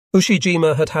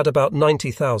Ushijima had had about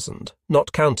 90,000,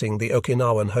 not counting the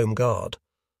Okinawan Home Guard.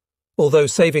 Although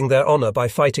saving their honor by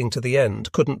fighting to the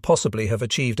end couldn't possibly have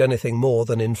achieved anything more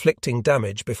than inflicting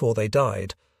damage before they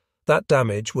died, that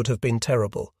damage would have been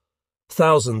terrible.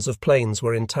 Thousands of planes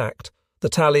were intact. The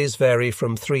tallies vary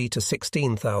from 3 to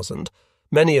 16,000,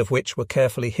 many of which were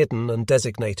carefully hidden and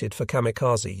designated for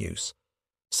kamikaze use.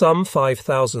 Some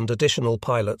 5,000 additional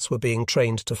pilots were being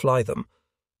trained to fly them.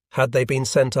 Had they been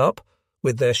sent up,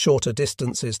 with their shorter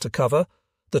distances to cover,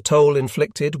 the toll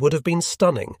inflicted would have been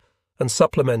stunning and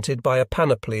supplemented by a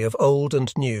panoply of old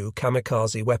and new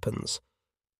kamikaze weapons.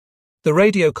 The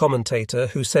radio commentator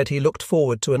who said he looked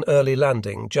forward to an early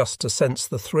landing just to sense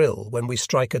the thrill when we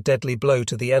strike a deadly blow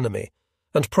to the enemy,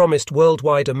 and promised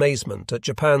worldwide amazement at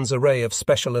Japan's array of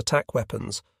special attack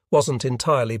weapons, wasn't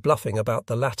entirely bluffing about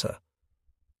the latter.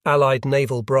 Allied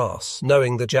naval brass,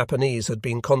 knowing the Japanese had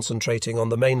been concentrating on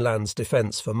the mainland's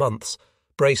defense for months,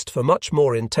 braced for much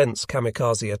more intense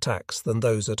kamikaze attacks than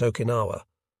those at Okinawa.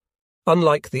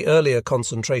 Unlike the earlier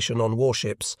concentration on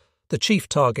warships, the chief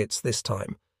targets this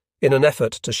time, in an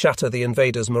effort to shatter the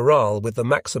invaders' morale with the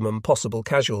maximum possible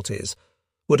casualties,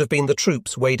 would have been the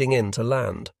troops wading in to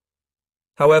land.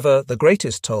 However, the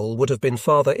greatest toll would have been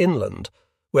farther inland,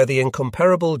 where the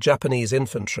incomparable Japanese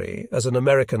infantry, as an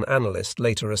American analyst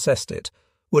later assessed it,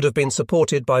 would have been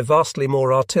supported by vastly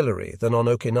more artillery than on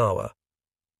Okinawa.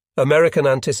 American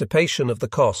anticipation of the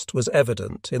cost was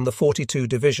evident in the 42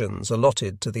 divisions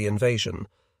allotted to the invasion.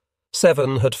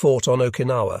 7 had fought on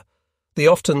Okinawa. The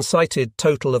often cited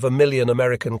total of 1 million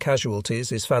American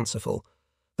casualties is fanciful.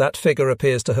 That figure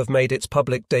appears to have made its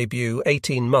public debut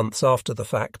 18 months after the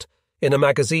fact, in a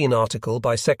magazine article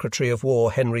by Secretary of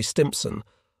War Henry Stimson,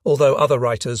 although other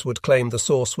writers would claim the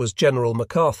source was General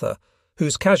MacArthur,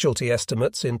 whose casualty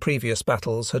estimates in previous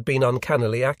battles had been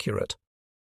uncannily accurate.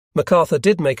 MacArthur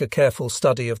did make a careful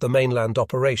study of the mainland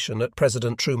operation at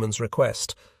President Truman's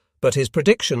request, but his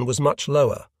prediction was much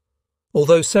lower.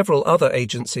 Although several other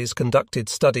agencies conducted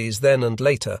studies then and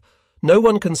later, no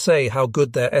one can say how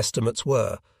good their estimates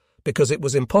were, because it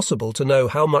was impossible to know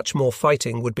how much more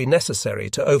fighting would be necessary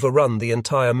to overrun the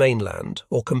entire mainland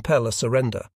or compel a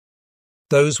surrender.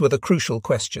 Those were the crucial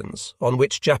questions on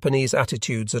which Japanese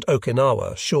attitudes at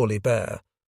Okinawa surely bear.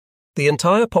 The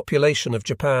entire population of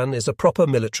Japan is a proper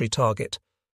military target.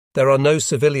 There are no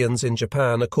civilians in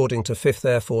Japan according to 5th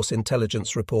Air Force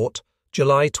Intelligence Report,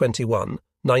 July 21,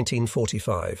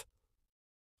 1945.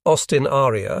 Austin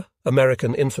Aria,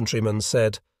 American infantryman,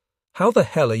 said, "How the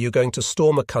hell are you going to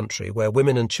storm a country where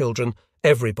women and children,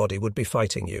 everybody would be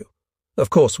fighting you? Of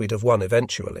course we'd have won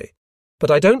eventually.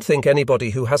 But I don't think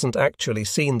anybody who hasn't actually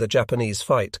seen the Japanese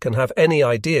fight can have any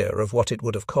idea of what it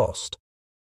would have cost."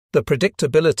 The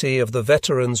predictability of the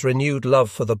veterans' renewed love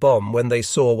for the bomb when they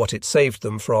saw what it saved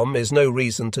them from is no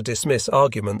reason to dismiss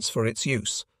arguments for its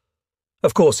use.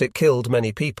 Of course it killed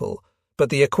many people, but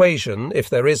the equation, if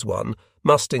there is one,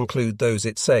 must include those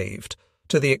it saved,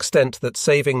 to the extent that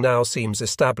saving now seems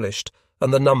established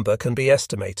and the number can be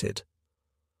estimated.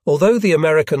 Although the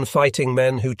American fighting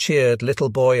men who cheered Little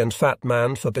Boy and Fat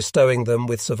Man for bestowing them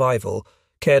with survival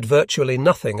cared virtually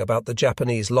nothing about the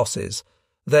Japanese losses,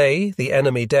 they, the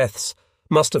enemy deaths,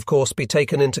 must of course be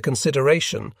taken into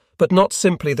consideration, but not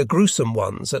simply the gruesome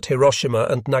ones at Hiroshima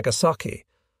and Nagasaki.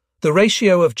 The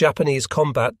ratio of Japanese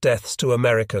combat deaths to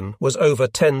American was over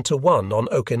 10-1 on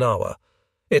Okinawa.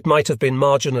 It might have been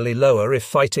marginally lower if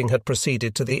fighting had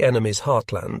proceeded to the enemy's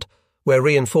heartland, where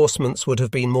reinforcements would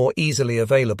have been more easily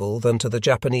available than to the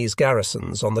Japanese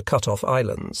garrisons on the cut-off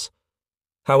islands.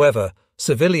 However,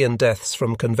 civilian deaths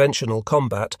from conventional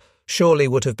combat surely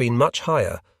would have been much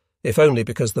higher, if only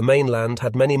because the mainland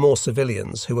had many more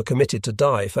civilians who were committed to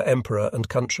die for emperor and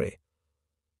country.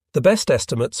 The best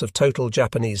estimates of total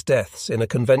Japanese deaths in a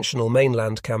conventional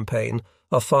mainland campaign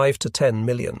are 5 to 10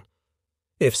 million.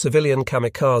 If civilian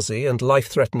kamikaze and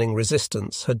life-threatening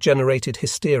resistance had generated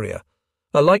hysteria,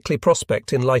 a likely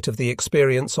prospect in light of the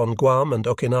experience on Guam and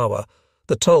Okinawa,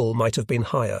 the toll might have been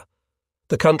higher.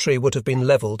 The country would have been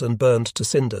levelled and burned to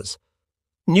cinders.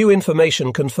 New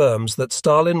information confirms that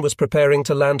Stalin was preparing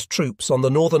to land troops on the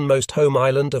northernmost home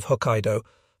island of Hokkaido,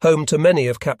 home to many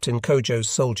of Captain Kojo's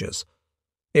soldiers.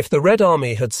 If the Red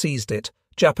Army had seized it,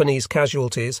 Japanese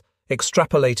casualties,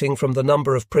 extrapolating from the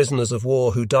number of prisoners of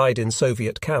war who died in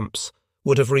Soviet camps,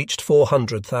 would have reached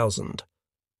 400,000.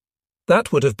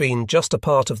 That would have been just a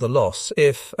part of the loss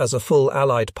if, as a full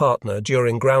Allied partner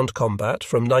during ground combat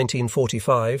from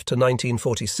 1945 to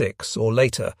 1946 or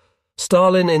later,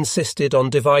 Stalin insisted on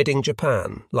dividing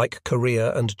Japan like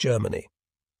Korea and Germany.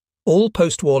 All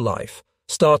post-war life,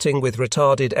 starting with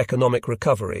retarded economic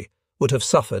recovery, would have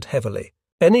suffered heavily.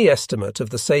 Any estimate of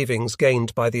the savings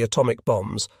gained by the atomic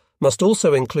bombs must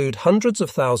also include hundreds of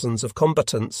thousands of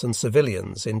combatants and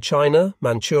civilians in China,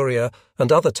 Manchuria,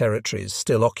 and other territories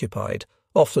still occupied,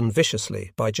 often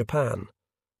viciously, by Japan.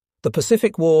 The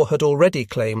Pacific War had already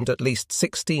claimed at least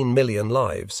 16 million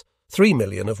lives, 3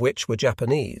 million of which were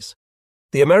Japanese.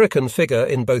 The American figure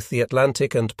in both the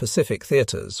Atlantic and Pacific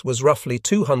theaters was roughly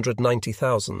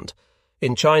 290,000.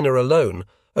 In China alone,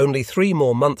 only 3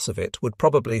 more months of it would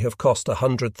probably have cost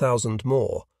 100,000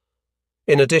 more.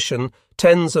 In addition,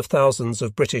 tens of thousands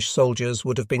of British soldiers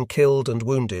would have been killed and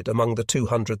wounded among the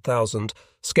 200,000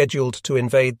 scheduled to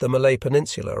invade the Malay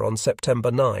Peninsula on September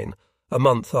 9, a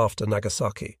month after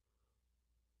Nagasaki.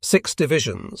 6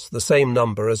 divisions, the same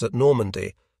number as at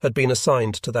Normandy, had been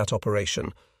assigned to that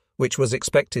operation, which was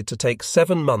expected to take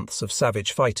 7 months of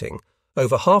savage fighting,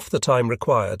 over half the time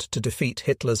required to defeat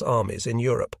Hitler's armies in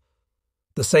Europe.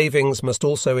 The savings must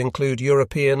also include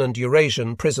European and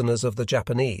Eurasian prisoners of the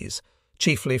Japanese,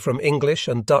 chiefly from English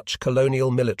and Dutch colonial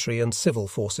military and civil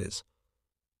forces.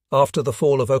 After the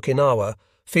fall of Okinawa,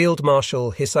 Field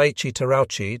Marshal Hisaichi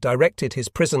Terauchi directed his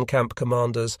prison camp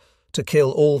commanders to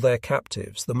kill all their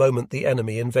captives the moment the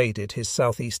enemy invaded his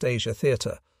Southeast Asia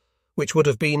theatre, which would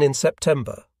have been in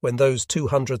September when those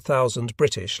 200,000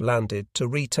 British landed to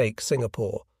retake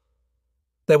Singapore.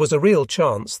 There was a real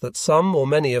chance that some or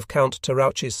many of Count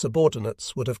Terauchi's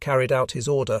subordinates would have carried out his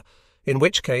order, in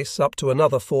which case up to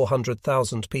another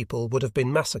 400,000 people would have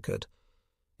been massacred.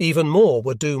 Even more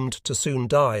were doomed to soon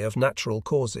die of natural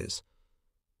causes.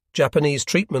 Japanese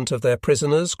treatment of their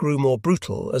prisoners grew more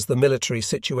brutal as the military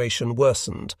situation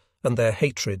worsened and their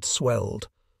hatred swelled.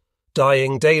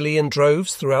 Dying daily in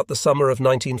droves throughout the summer of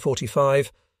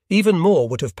 1945, even more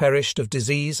would have perished of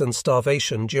disease and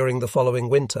starvation during the following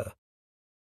winter.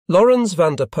 Lawrence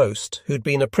van der Post, who'd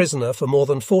been a prisoner for more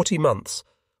than 40 months,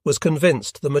 was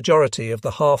convinced the majority of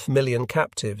the 500,000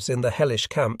 captives in the hellish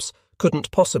camps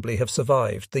couldn't possibly have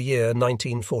survived the year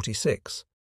 1946.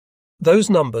 Those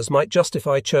numbers might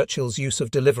justify Churchill's use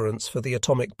of deliverance for the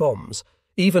atomic bombs,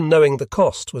 even knowing the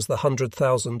cost was the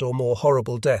 100,000 or more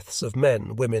horrible deaths of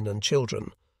men, women and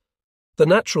children. The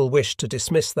natural wish to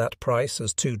dismiss that price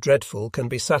as too dreadful can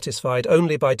be satisfied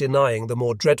only by denying the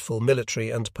more dreadful military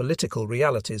and political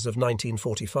realities of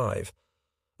 1945.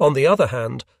 On the other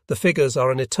hand, the figures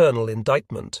are an eternal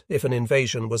indictment if an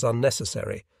invasion was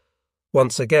unnecessary.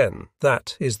 Once again,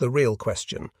 that is the real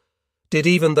question. Did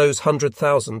even those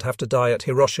 100,000 have to die at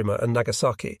Hiroshima and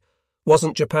Nagasaki?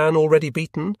 Wasn't Japan already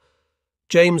beaten?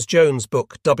 James Jones'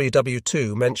 book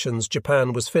WW2 mentions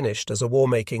Japan was finished as a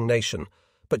war-making nation,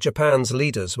 but Japan's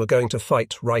leaders were going to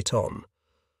fight right on.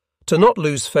 To not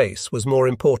lose face was more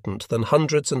important than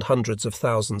hundreds and hundreds of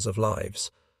thousands of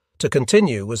lives. To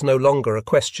continue was no longer a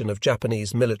question of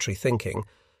Japanese military thinking.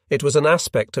 It was an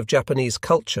aspect of Japanese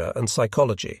culture and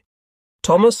psychology.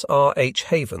 Thomas R. H.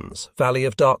 Havens, Valley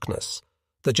of Darkness,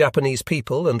 The Japanese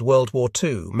People and World War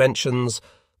II, mentions,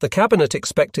 the cabinet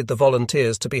expected the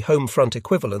volunteers to be home front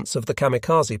equivalents of the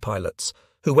kamikaze pilots,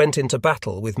 who went into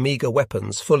battle with meagre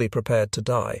weapons fully prepared to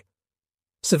die.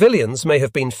 Civilians may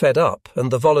have been fed up,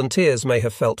 and the volunteers may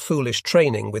have felt foolish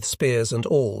training with spears and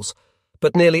awls,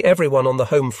 but nearly everyone on the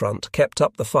home front kept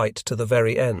up the fight to the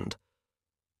very end.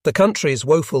 The country's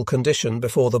woeful condition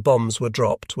before the bombs were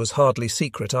dropped was hardly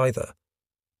secret either.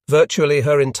 Virtually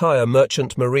her entire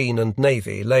merchant marine and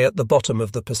navy lay at the bottom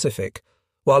of the Pacific,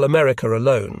 while America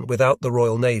alone, without the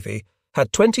Royal Navy,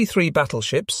 had 23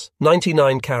 battleships,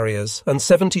 99 carriers, and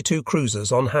 72 cruisers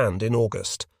on hand in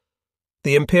August.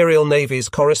 The Imperial Navy's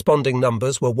corresponding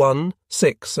numbers were 1,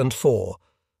 6, and 4,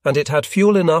 and it had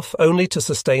fuel enough only to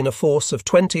sustain a force of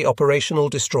 20 operational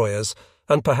destroyers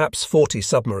and perhaps 40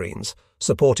 submarines,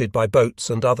 supported by boats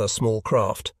and other small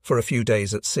craft, for a few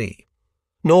days at sea.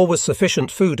 Nor was sufficient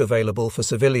food available for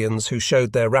civilians who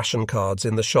showed their ration cards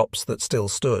in the shops that still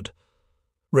stood.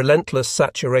 Relentless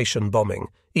saturation bombing,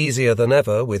 easier than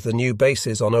ever with the new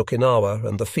bases on Okinawa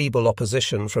and the feeble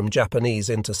opposition from Japanese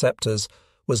interceptors,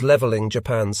 was levelling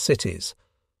Japan's cities.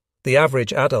 The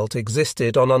average adult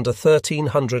existed on under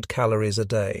 1,300 calories a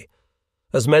day.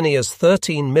 As many as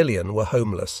 13 million were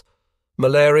homeless.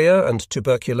 Malaria and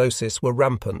tuberculosis were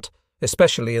rampant,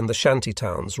 especially in the shanty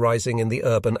towns rising in the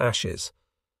urban ashes.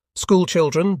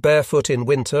 Schoolchildren, barefoot in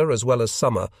winter as well as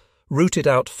summer, rooted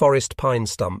out forest pine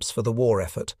stumps for the war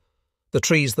effort. The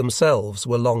trees themselves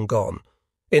were long gone.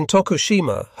 In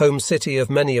Tokushima, home city of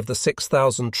many of the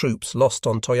 6,000 troops lost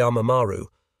on Toyama Maru,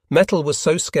 metal was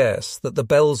so scarce that the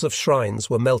bells of shrines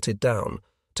were melted down,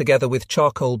 together with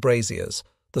charcoal braziers,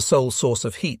 the sole source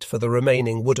of heat for the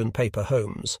remaining wood and paper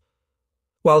homes.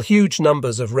 While huge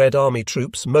numbers of Red Army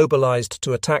troops mobilized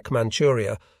to attack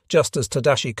Manchuria, just as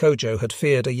Tadashi Kojo had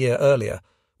feared a year earlier,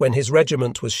 when his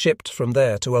regiment was shipped from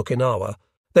there to Okinawa,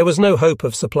 there was no hope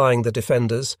of supplying the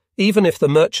defenders, even if the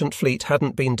merchant fleet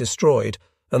hadn't been destroyed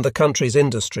and the country's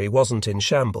industry wasn't in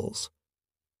shambles.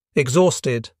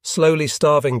 Exhausted, slowly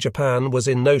starving Japan was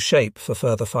in no shape for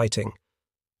further fighting.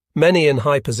 Many in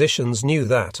high positions knew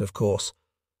that, of course.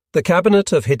 The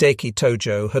cabinet of Hideki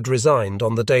Tojo had resigned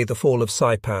on the day the fall of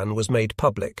Saipan was made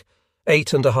public,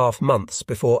 8.5 months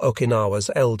before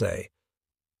Okinawa's L-Day.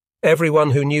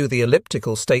 Everyone who knew the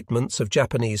elliptical statements of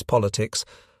Japanese politics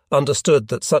understood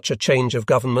that such a change of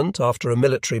government after a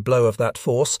military blow of that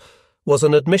force was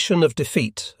an admission of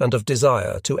defeat and of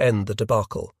desire to end the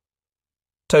debacle.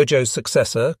 Tojo's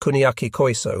successor, Kuniaki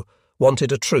Koiso,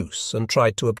 wanted a truce and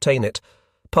tried to obtain it,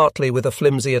 partly with a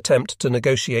flimsy attempt to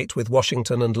negotiate with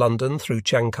Washington and London through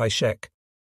Chiang Kai-shek.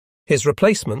 His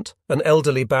replacement, an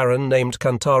elderly baron named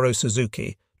Kantaro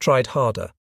Suzuki, tried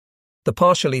harder. The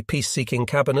partially peace-seeking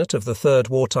cabinet of the third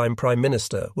wartime prime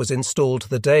minister was installed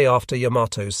the day after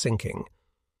Yamato's sinking.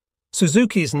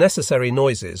 Suzuki's necessary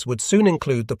noises would soon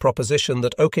include the proposition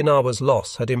that Okinawa's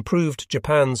loss had improved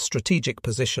Japan's strategic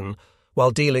position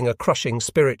while dealing a crushing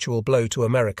spiritual blow to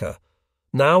America.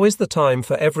 Now is the time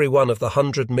for every one of the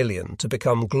 100 million to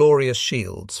become glorious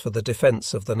shields for the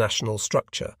defense of the national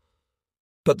structure.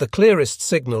 But the clearest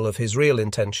signal of his real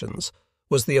intentions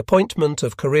was the appointment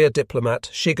of career diplomat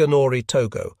Shigenori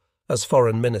Togo as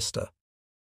foreign minister.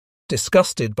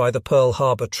 Disgusted by the Pearl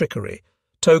Harbor trickery,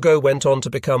 Togo went on to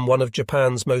become one of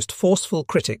Japan's most forceful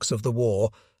critics of the war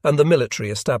and the military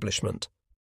establishment.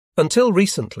 Until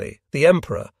recently, the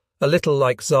emperor, a little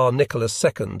like Tsar Nicholas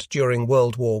II during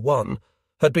World War I,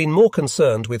 had been more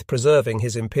concerned with preserving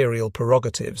his imperial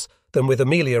prerogatives than with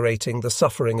ameliorating the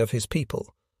suffering of his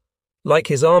people. Like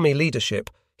his army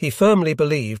leadership, he firmly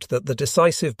believed that the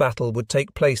decisive battle would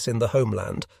take place in the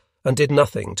homeland, and did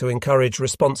nothing to encourage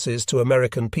responses to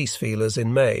American peace feelers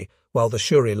in May while the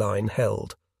Shuri Line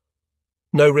held.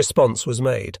 No response was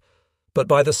made, but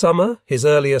by the summer his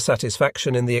earlier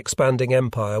satisfaction in the expanding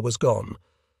empire was gone.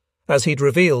 As he'd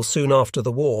reveal soon after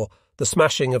the war, the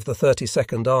smashing of the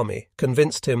 32nd Army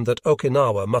convinced him that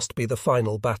Okinawa must be the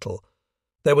final battle.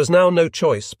 There was now no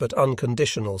choice but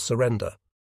unconditional surrender.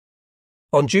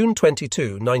 On June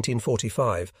 22,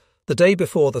 1945, the day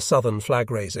before the Southern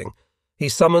flag-raising, he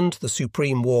summoned the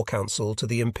Supreme War Council to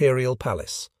the Imperial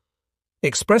Palace.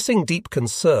 Expressing deep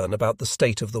concern about the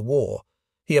state of the war,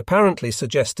 he apparently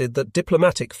suggested that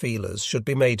diplomatic feelers should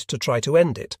be made to try to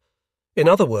end it. In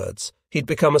other words, he'd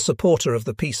become a supporter of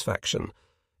the peace faction,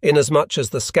 inasmuch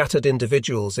as the scattered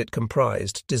individuals it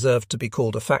comprised deserved to be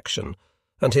called a faction,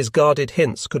 and his guarded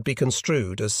hints could be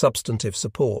construed as substantive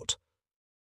support.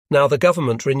 Now the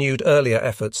government renewed earlier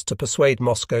efforts to persuade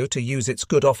Moscow to use its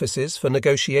good offices for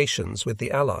negotiations with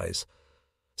the Allies.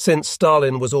 Since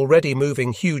Stalin was already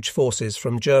moving huge forces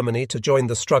from Germany to join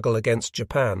the struggle against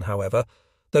Japan, however,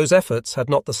 those efforts had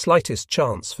not the slightest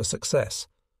chance for success.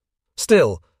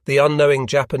 Still, the unknowing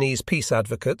Japanese peace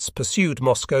advocates pursued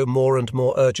Moscow more and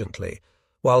more urgently,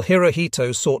 while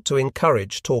Hirohito sought to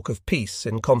encourage talk of peace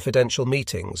in confidential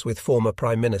meetings with former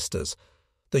prime ministers.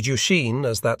 The Jushin,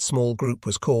 as that small group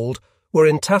was called, were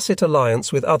in tacit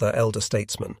alliance with other elder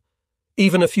statesmen.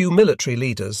 Even a few military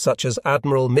leaders such as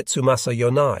Admiral Mitsumasa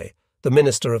Yonai, the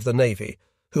Minister of the Navy,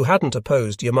 who hadn't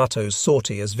opposed Yamato's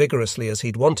sortie as vigorously as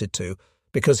he'd wanted to,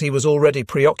 because he was already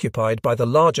preoccupied by the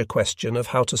larger question of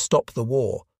how to stop the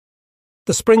war.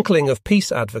 The sprinkling of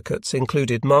peace advocates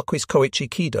included Marquis Koichi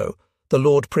Kido, the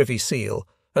Lord Privy Seal,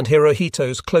 and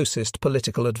Hirohito's closest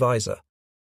political adviser.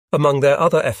 Among their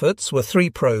other efforts were 3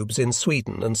 probes in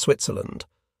Sweden and Switzerland.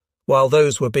 While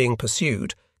those were being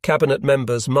pursued, cabinet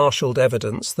members marshalled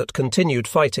evidence that continued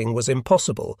fighting was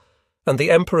impossible, and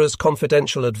the emperor's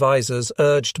confidential advisers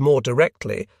urged more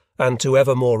directly, and to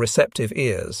ever more receptive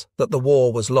ears, that the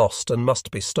war was lost and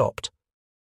must be stopped.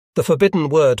 The forbidden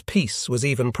word peace was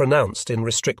even pronounced in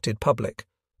restricted public.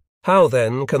 How,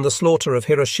 then, can the slaughter of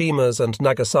Hiroshima's and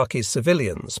Nagasaki's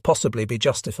civilians possibly be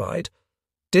justified?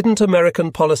 Didn't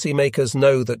American policymakers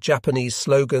know that Japanese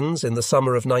slogans in the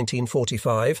summer of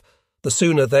 1945, "The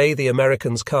sooner they, the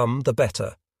Americans, come, the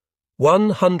better"?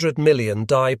 100 million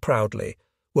die proudly,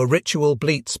 were ritual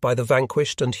bleats by the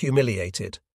vanquished and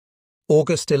humiliated.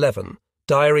 August 11,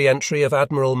 diary entry of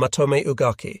Admiral Matome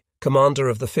Ugaki, commander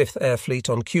of the 5th Air Fleet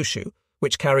on Kyushu,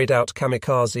 which carried out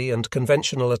kamikaze and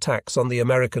conventional attacks on the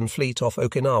American fleet off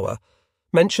Okinawa,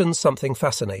 mentions something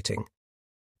fascinating.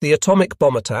 The atomic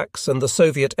bomb attacks and the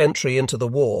Soviet entry into the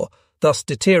war, thus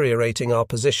deteriorating our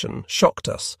position, shocked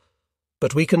us.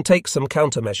 But we can take some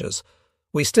countermeasures.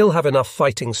 We still have enough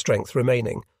fighting strength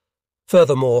remaining.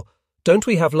 Furthermore, don't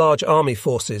we have large army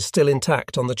forces still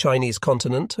intact on the Chinese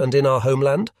continent and in our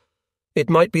homeland? It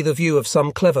might be the view of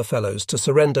some clever fellows to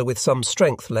surrender with some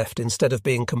strength left instead of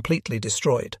being completely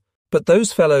destroyed. But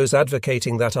those fellows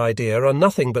advocating that idea are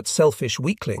nothing but selfish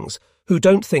weaklings who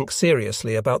don't think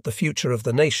seriously about the future of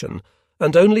the nation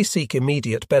and only seek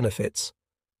immediate benefits.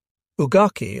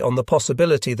 Ugaki, on the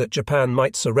possibility that Japan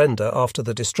might surrender after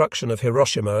the destruction of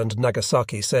Hiroshima and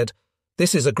Nagasaki, said,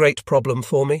 "This is a great problem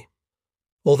for me.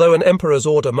 Although an emperor's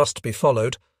order must be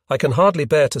followed, I can hardly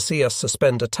bear to see us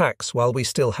suspend attacks while we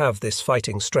still have this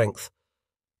fighting strength.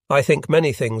 I think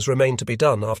many things remain to be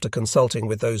done after consulting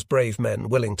with those brave men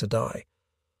willing to die.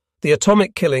 The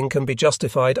atomic killing can be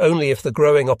justified only if the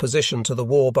growing opposition to the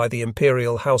war by the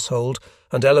imperial household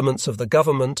and elements of the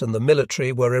government and the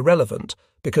military were irrelevant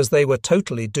because they were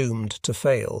totally doomed to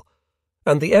fail.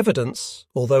 And the evidence,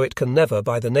 although it can never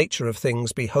by the nature of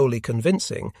things be wholly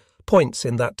convincing, points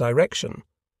in that direction.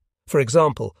 For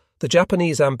example, the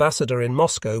Japanese ambassador in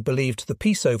Moscow believed the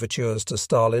peace overtures to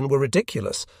Stalin were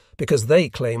ridiculous because they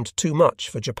claimed too much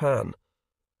for Japan.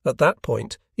 At that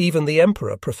point, even the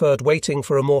emperor preferred waiting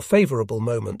for a more favourable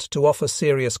moment to offer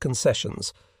serious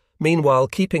concessions, meanwhile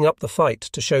keeping up the fight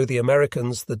to show the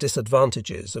Americans the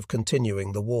disadvantages of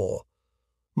continuing the war.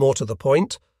 More to the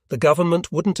point, the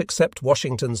government wouldn't accept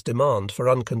Washington's demand for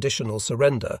unconditional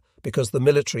surrender because the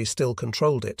military still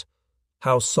controlled it.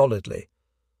 How solidly.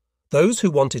 Those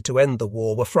who wanted to end the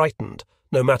war were frightened,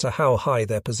 no matter how high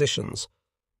their positions.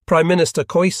 Prime Minister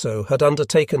Koiso had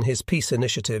undertaken his peace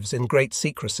initiatives in great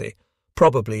secrecy,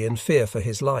 probably in fear for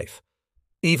his life.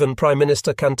 Even Prime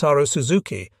Minister Kantaro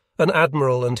Suzuki, an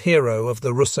admiral and hero of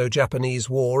the Russo-Japanese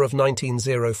War of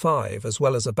 1905 as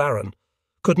well as a baron,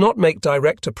 could not make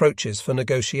direct approaches for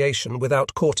negotiation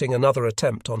without courting another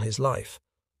attempt on his life.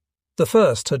 The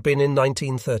first had been in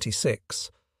 1936.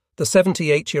 The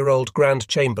 78-year-old Grand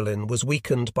Chamberlain was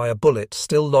weakened by a bullet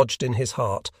still lodged in his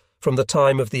heart from the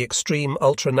time of the extreme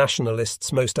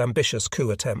ultranationalists' most ambitious coup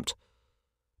attempt.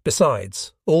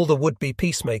 Besides, all the would-be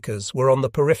peacemakers were on the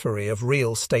periphery of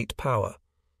real state power.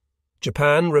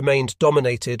 Japan remained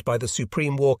dominated by the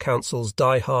Supreme War Council's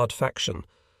die-hard faction,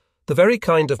 the very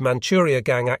kind of Manchuria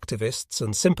gang activists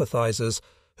and sympathizers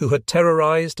who had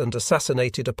terrorized and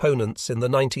assassinated opponents in the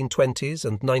 1920s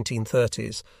and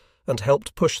 1930s and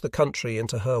helped push the country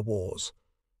into her wars.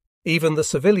 Even the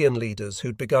civilian leaders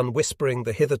who'd begun whispering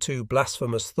the hitherto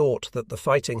blasphemous thought that the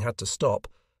fighting had to stop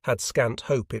had scant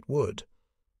hope it would.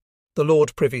 The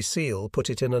Lord Privy Seal put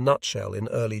it in a nutshell in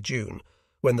early June,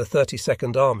 when the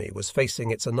 32nd Army was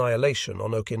facing its annihilation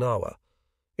on Okinawa.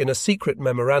 In a secret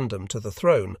memorandum to the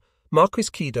throne, Marquis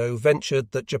Kido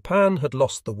ventured that Japan had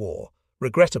lost the war,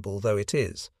 regrettable though it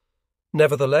is.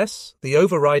 Nevertheless, the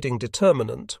overriding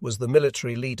determinant was the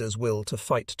military leader's will to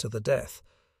fight to the death.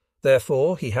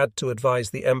 Therefore, he had to advise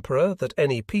the emperor that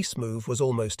any peace move was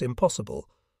almost impossible.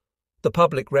 The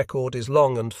public record is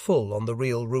long and full on the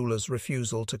real ruler's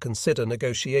refusal to consider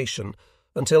negotiation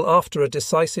until after a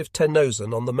decisive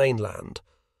Tennozen on the mainland.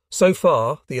 So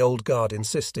far, the old guard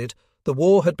insisted, the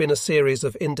war had been a series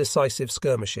of indecisive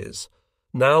skirmishes.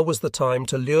 Now was the time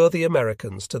to lure the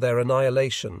Americans to their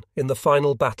annihilation in the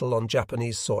final battle on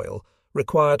Japanese soil,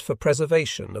 required for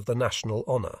preservation of the national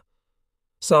honor.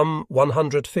 Some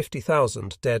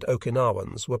 150,000 dead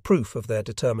Okinawans were proof of their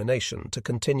determination to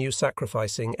continue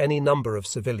sacrificing any number of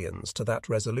civilians to that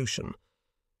resolution.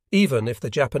 Even if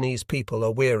the Japanese people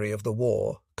are weary of the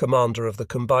war, commander of the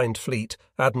combined fleet,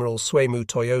 Admiral Suemu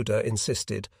Toyoda,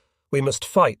 insisted, we must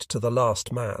fight to the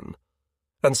last man.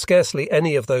 And scarcely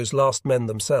any of those last men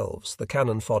themselves, the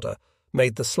cannon fodder,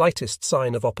 made the slightest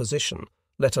sign of opposition,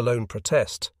 let alone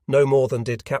protest, no more than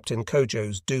did Captain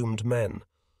Kojo's doomed men.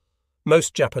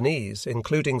 Most Japanese,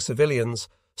 including civilians,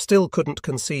 still couldn't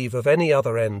conceive of any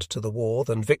other end to the war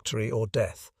than victory or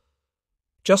death.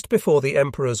 Just before the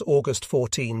Emperor's August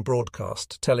 14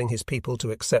 broadcast telling his people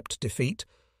to accept defeat,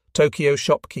 Tokyo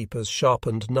shopkeepers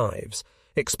sharpened knives,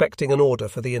 expecting an order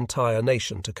for the entire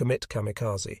nation to commit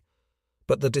kamikaze.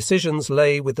 But the decisions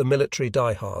lay with the military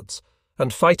diehards,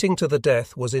 and fighting to the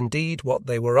death was indeed what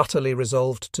they were utterly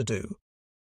resolved to do.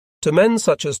 To men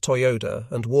such as Toyoda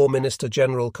and War Minister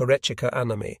General Korechika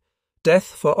Anami, death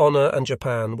for honor and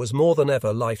Japan was more than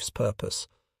ever life's purpose.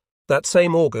 That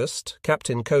same August,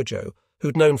 Captain Kojo,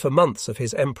 who'd known for months of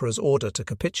his emperor's order to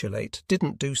capitulate,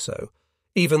 didn't do so,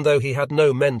 even though he had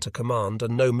no men to command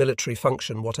and no military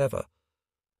function whatever.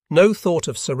 No thought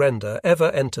of surrender ever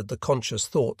entered the conscious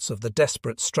thoughts of the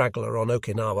desperate straggler on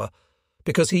Okinawa,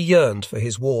 because he yearned for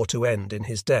his war to end in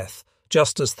his death,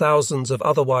 just as thousands of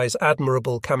otherwise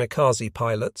admirable kamikaze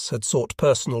pilots had sought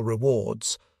personal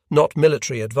rewards, not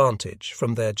military advantage,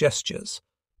 from their gestures.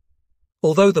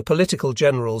 Although the political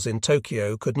generals in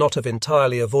Tokyo could not have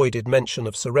entirely avoided mention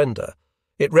of surrender,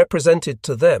 it represented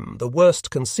to them the worst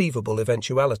conceivable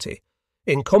eventuality,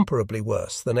 incomparably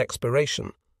worse than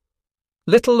expiration.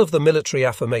 Little of the military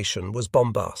affirmation was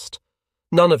bombast.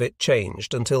 None of it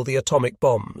changed until the atomic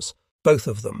bombs, both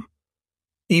of them.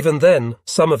 Even then,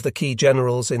 some of the key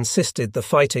generals insisted the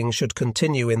fighting should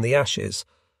continue in the ashes,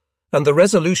 and the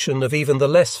resolution of even the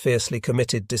less fiercely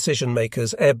committed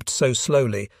decision-makers ebbed so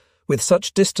slowly, with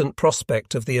such distant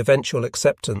prospect of the eventual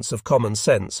acceptance of common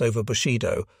sense over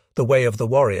Bushido, the way of the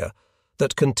warrior,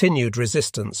 that continued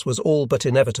resistance was all but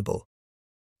inevitable.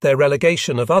 Their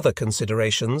relegation of other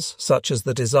considerations, such as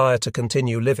the desire to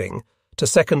continue living, to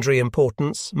secondary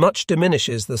importance much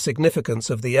diminishes the significance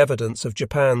of the evidence of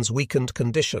Japan's weakened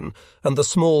condition and the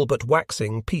small but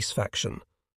waxing peace faction.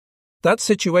 That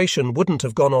situation wouldn't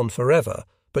have gone on forever,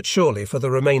 but surely for the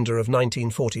remainder of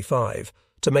 1945,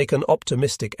 to make an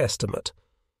optimistic estimate.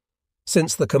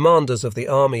 Since the commanders of the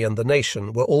army and the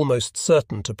nation were almost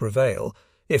certain to prevail,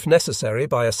 if necessary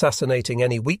by assassinating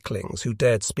any weaklings who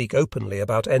dared speak openly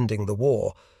about ending the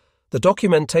war, the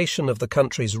documentation of the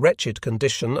country's wretched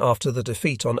condition after the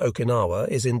defeat on Okinawa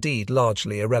is indeed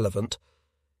largely irrelevant.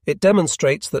 It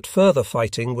demonstrates that further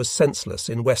fighting was senseless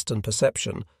in Western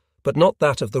perception, but not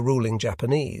that of the ruling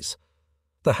Japanese.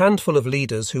 The handful of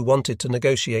leaders who wanted to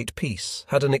negotiate peace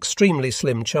had an extremely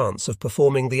slim chance of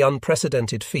performing the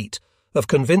unprecedented feat of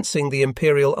convincing the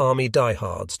Imperial Army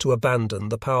diehards to abandon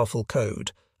the powerful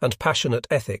code and passionate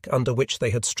ethic under which they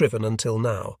had striven until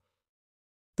now.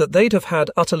 That they'd have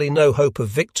had utterly no hope of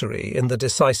victory in the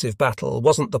decisive battle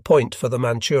wasn't the point for the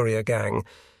Manchuria gang,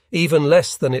 even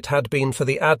less than it had been for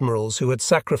the admirals who had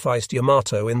sacrificed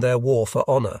Yamato in their war for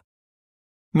honor.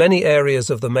 Many areas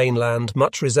of the mainland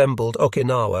much resembled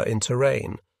Okinawa in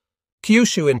terrain.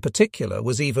 Kyushu in particular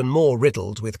was even more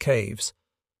riddled with caves.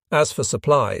 As for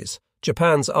supplies,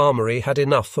 Japan's armory had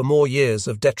enough for more years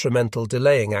of detrimental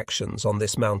delaying actions on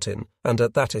this mountain and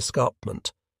at that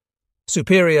escarpment.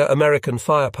 Superior American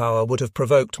firepower would have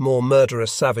provoked more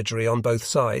murderous savagery on both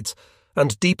sides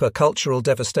and deeper cultural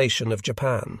devastation of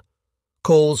Japan.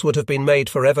 Calls would have been made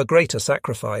for ever greater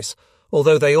sacrifice,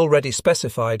 although they already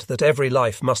specified that every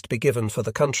life must be given for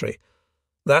the country.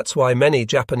 That's why many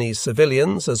Japanese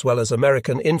civilians, as well as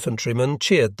American infantrymen,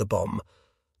 cheered the bomb.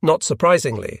 Not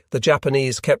surprisingly, the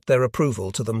Japanese kept their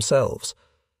approval to themselves.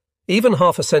 Even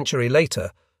half a century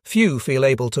later, few feel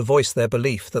able to voice their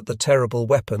belief that the terrible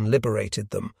weapon liberated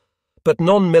them. But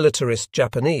non-militarist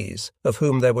Japanese, of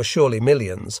whom there were surely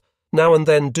millions, now and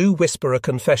then do whisper a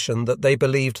confession that they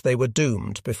believed they were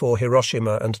doomed before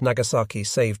Hiroshima and Nagasaki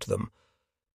saved them.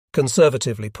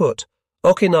 Conservatively put,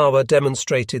 Okinawa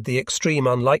demonstrated the extreme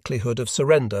unlikelihood of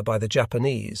surrender by the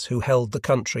Japanese who held the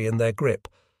country in their grip,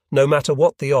 no matter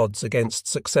what the odds against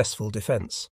successful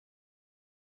defense.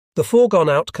 The foregone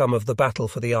outcome of the battle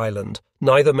for the island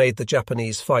neither made the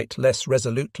Japanese fight less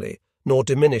resolutely nor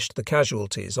diminished the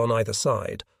casualties on either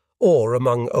side, or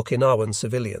among Okinawan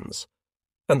civilians.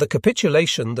 And the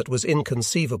capitulation that was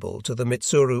inconceivable to the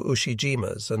Mitsuru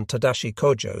Ushijimas and Tadashi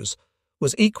Kojos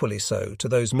was equally so to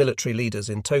those military leaders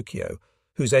in Tokyo,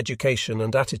 whose education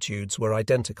and attitudes were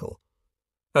identical.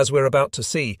 As we're about to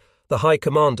see, the high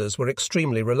commanders were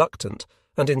extremely reluctant,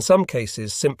 and in some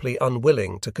cases simply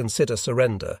unwilling to consider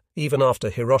surrender, even after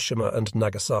Hiroshima and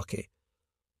Nagasaki.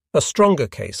 A stronger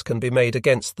case can be made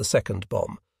against the second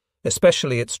bomb,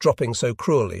 especially its dropping so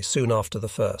cruelly soon after the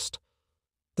first.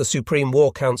 The Supreme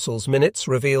War Council's minutes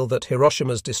reveal that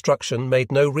Hiroshima's destruction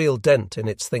made no real dent in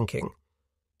its thinking.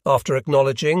 After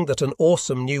acknowledging that an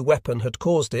awesome new weapon had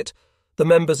caused it, the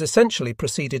members essentially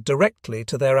proceeded directly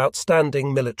to their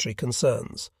outstanding military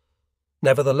concerns.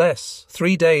 Nevertheless,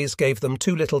 3 days gave them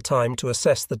too little time to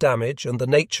assess the damage and the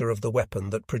nature of the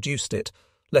weapon that produced it,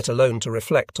 let alone to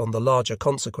reflect on the larger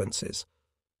consequences.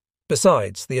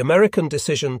 Besides, the American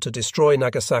decision to destroy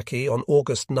Nagasaki on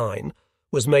August 9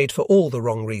 was made for all the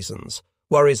wrong reasons,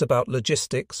 worries about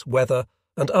logistics, weather,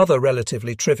 and other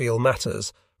relatively trivial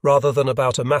matters, rather than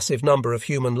about a massive number of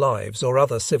human lives or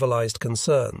other civilized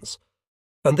concerns.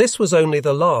 And this was only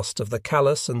the last of the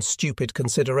callous and stupid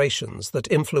considerations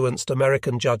that influenced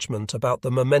American judgment about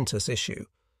the momentous issue.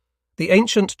 The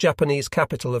ancient Japanese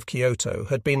capital of Kyoto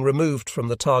had been removed from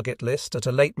the target list at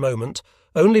a late moment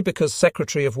only because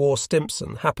Secretary of War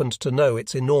Stimson happened to know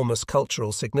its enormous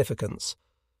cultural significance.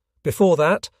 Before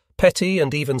that, petty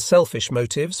and even selfish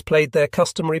motives played their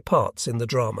customary parts in the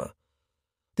drama.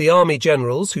 The army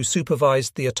generals who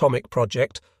supervised the atomic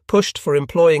project pushed for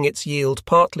employing its yield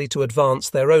partly to advance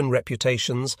their own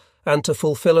reputations and to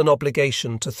fulfill an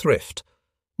obligation to thrift.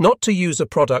 Not to use a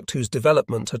product whose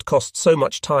development had cost so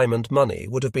much time and money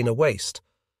would have been a waste.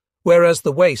 Whereas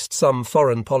the waste some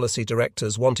foreign policy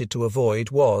directors wanted to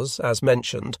avoid was, as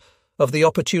mentioned, of the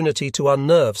opportunity to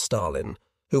unnerve Stalin,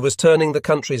 who was turning the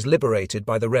countries liberated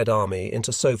by the Red Army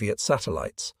into Soviet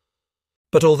satellites.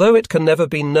 But although it can never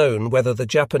be known whether the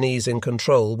Japanese in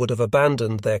control would have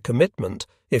abandoned their commitment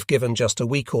if given just a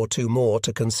week or two more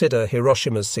to consider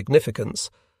Hiroshima's significance,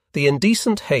 the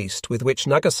indecent haste with which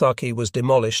Nagasaki was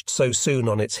demolished so soon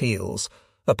on its heels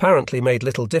apparently made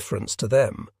little difference to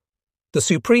them. The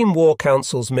Supreme War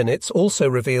Council's minutes also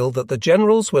reveal that the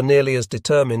generals were nearly as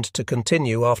determined to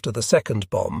continue after the second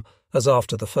bomb as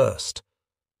after the first.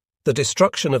 The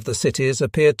destruction of the cities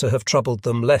appeared to have troubled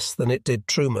them less than it did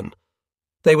Truman.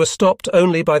 They were stopped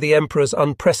only by the Emperor's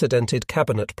unprecedented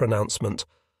cabinet pronouncement,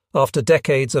 after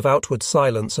decades of outward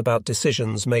silence about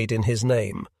decisions made in his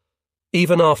name.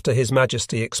 Even after His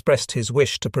Majesty expressed his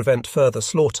wish to prevent further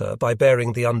slaughter by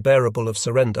bearing the unbearable of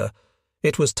surrender,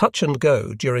 it was touch and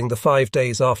go during the 5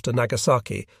 days after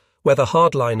Nagasaki, whether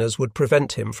hardliners would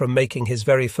prevent him from making his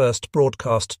very first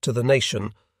broadcast to the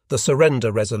nation, the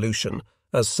surrender resolution,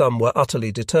 as some were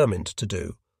utterly determined to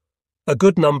do. A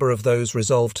good number of those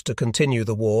resolved to continue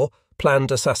the war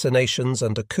planned assassinations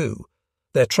and a coup,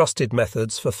 their trusted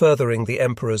methods for furthering the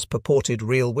Emperor's purported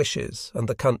real wishes and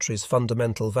the country's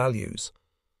fundamental values.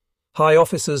 High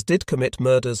officers did commit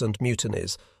murders and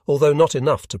mutinies, although not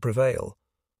enough to prevail.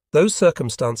 Those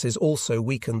circumstances also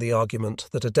weaken the argument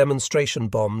that a demonstration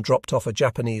bomb dropped off a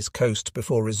Japanese coast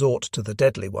before resort to the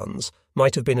deadly ones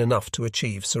might have been enough to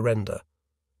achieve surrender.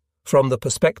 From the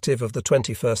perspective of the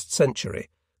 21st century,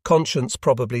 conscience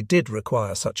probably did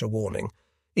require such a warning,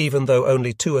 even though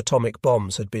only 2 atomic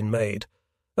bombs had been made,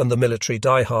 and the military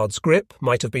diehard's grip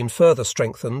might have been further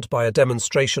strengthened by a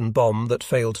demonstration bomb that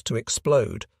failed to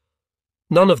explode.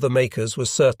 None of the makers was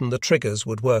certain the triggers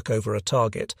would work over a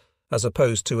target, as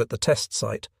opposed to at the test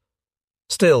site.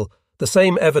 Still, the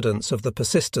same evidence of the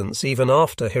persistence even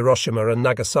after Hiroshima and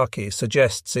Nagasaki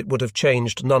suggests it would have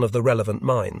changed none of the relevant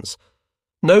minds.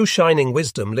 No shining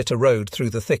wisdom lit a road through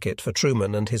the thicket for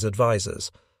Truman and his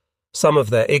advisers. Some of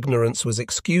their ignorance was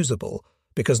excusable,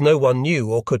 because no one knew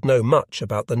or could know much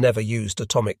about the never-used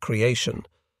atomic creation.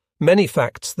 Many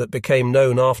facts that became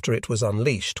known after it was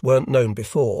unleashed weren't known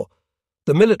before.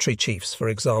 The military chiefs, for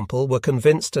example, were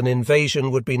convinced an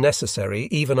invasion would be necessary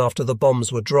even after the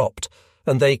bombs were dropped,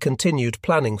 and they continued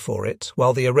planning for it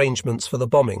while the arrangements for the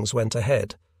bombings went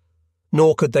ahead.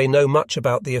 Nor could they know much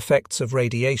about the effects of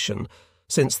radiation,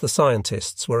 since the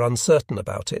scientists were uncertain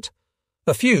about it.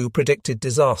 A few predicted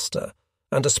disaster,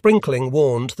 and a sprinkling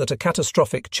warned that a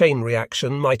catastrophic chain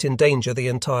reaction might endanger the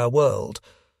entire world,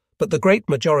 but the great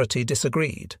majority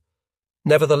disagreed.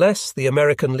 Nevertheless, the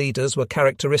American leaders were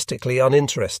characteristically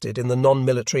uninterested in the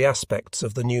non-military aspects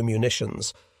of the new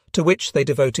munitions, to which they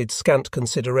devoted scant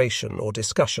consideration or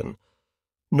discussion.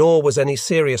 Nor was any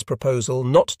serious proposal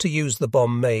not to use the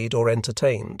bomb made or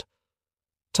entertained.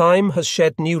 Time has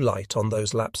shed new light on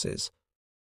those lapses.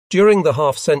 During the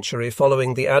half-century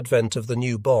following the advent of the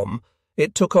new bomb,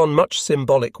 it took on much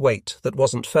symbolic weight that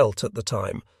wasn't felt at the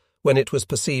time, when it was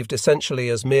perceived essentially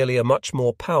as merely a much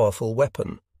more powerful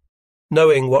weapon.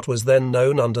 Knowing what was then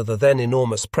known under the then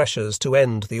enormous pressures to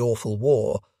end the awful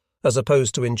war, as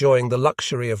opposed to enjoying the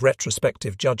luxury of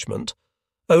retrospective judgment,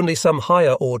 only some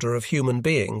higher order of human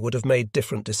being would have made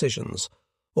different decisions,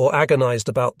 or agonized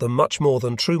about them much more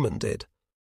than Truman did.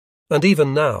 And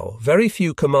even now, very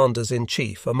few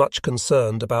commanders-in-chief are much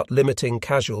concerned about limiting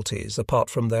casualties apart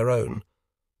from their own.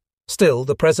 Still,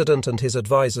 the president and his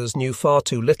advisers knew far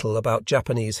too little about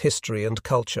Japanese history and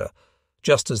culture,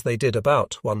 just as they did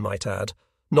about, one might add,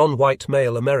 non-white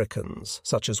male Americans,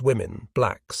 such as women,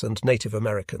 blacks, and Native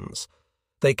Americans.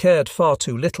 They cared far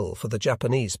too little for the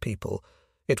Japanese people.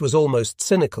 It was almost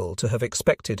cynical to have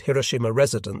expected Hiroshima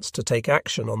residents to take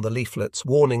action on the leaflets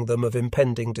warning them of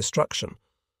impending destruction.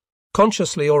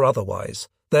 Consciously or otherwise,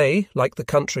 they, like the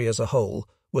country as a whole,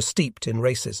 were steeped in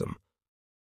racism.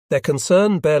 Their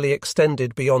concern barely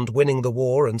extended beyond winning the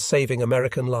war and saving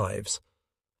American lives.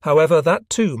 However, that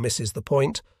too misses the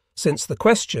point, since the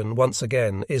question, once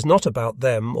again, is not about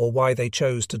them or why they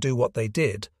chose to do what they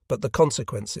did, but the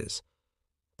consequences.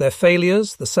 Their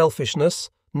failures, the selfishness,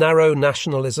 narrow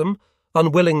nationalism,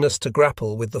 unwillingness to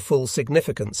grapple with the full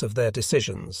significance of their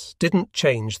decisions didn't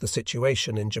change the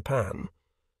situation in Japan.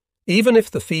 Even if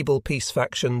the feeble peace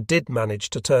faction did manage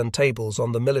to turn tables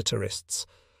on the militarists,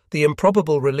 the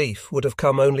improbable relief would have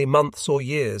come only months or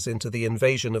years into the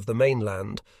invasion of the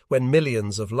mainland, when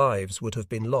millions of lives would have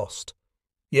been lost.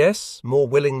 Yes, more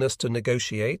willingness to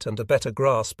negotiate and a better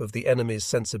grasp of the enemy's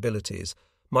sensibilities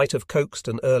might have coaxed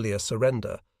an earlier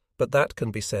surrender, but that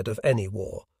can be said of any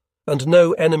war. And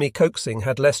no enemy coaxing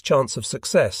had less chance of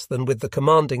success than with the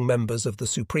commanding members of the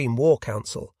Supreme War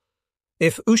Council.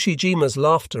 If Ushijima's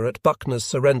laughter at Buckner's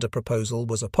surrender proposal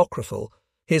was apocryphal,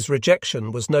 his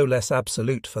rejection was no less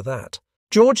absolute for that.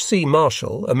 George C.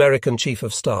 Marshall, American Chief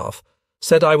of Staff,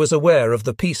 said, "I was aware of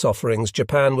the peace offerings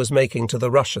Japan was making to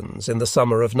the Russians in the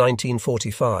summer of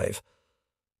 1945.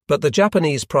 But the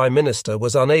Japanese Prime Minister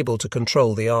was unable to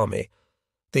control the army.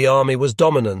 The army was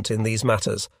dominant in these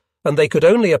matters, and they could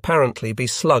only apparently be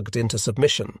slugged into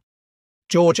submission."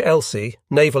 George Elsey,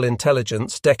 Naval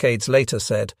Intelligence, decades later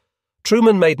said,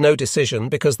 "Truman made no decision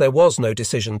because there was no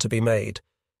decision to be made.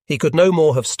 He could no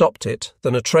more have stopped it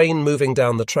than a train moving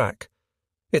down the track.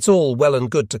 It's all well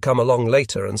and good to come along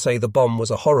later and say the bomb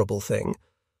was a horrible thing.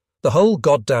 The whole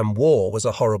goddamn war was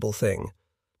a horrible thing.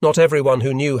 Not everyone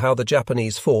who knew how the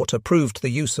Japanese fought approved the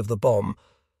use of the bomb.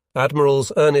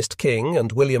 Admirals Ernest King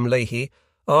and William Leahy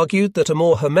argued that a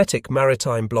more hermetic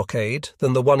maritime blockade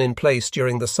than the one in place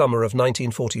during the summer of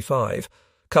 1945,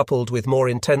 coupled with more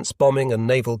intense bombing and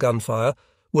naval gunfire,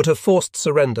 would have forced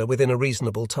surrender within a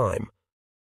reasonable time.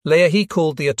 Leahy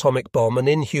called the atomic bomb an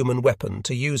inhuman weapon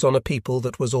to use on a people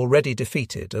that was already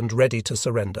defeated and ready to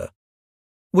surrender.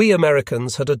 We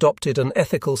Americans had adopted an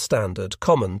ethical standard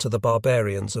common to the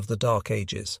barbarians of the Dark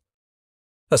Ages.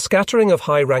 A scattering of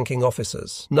high-ranking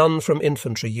officers, none from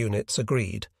infantry units,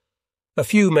 agreed. A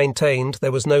few maintained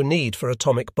there was no need for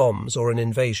atomic bombs or an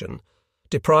invasion.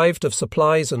 Deprived of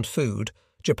supplies and food,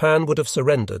 Japan would have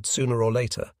surrendered sooner or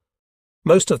later.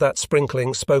 Most of that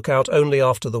sprinkling spoke out only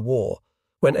after the war,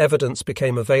 when evidence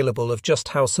became available of just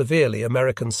how severely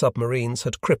American submarines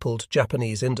had crippled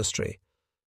Japanese industry.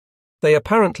 They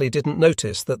apparently didn't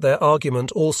notice that their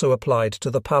argument also applied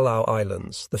to the Palau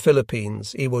Islands, the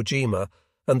Philippines, Iwo Jima,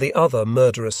 and the other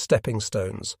murderous stepping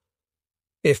stones.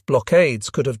 If blockades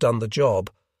could have done the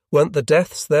job, weren't the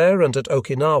deaths there and at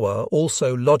Okinawa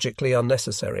also logically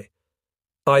unnecessary?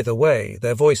 Either way,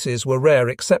 their voices were rare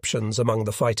exceptions among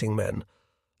the fighting men.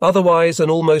 Otherwise, an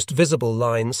almost visible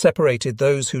line separated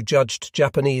those who judged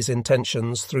Japanese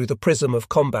intentions through the prism of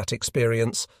combat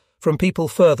experience from people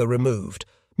further removed,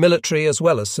 military as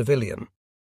well as civilian.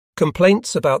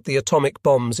 Complaints about the atomic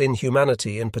bomb's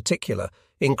inhumanity in particular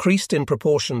increased in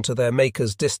proportion to their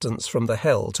maker's distance from the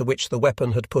hell to which the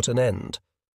weapon had put an end.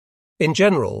 In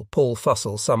general, Paul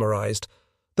Fussell summarized,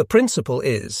 the principle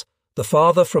is, the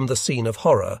farther from the scene of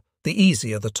horror, the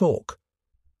easier the talk.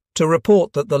 To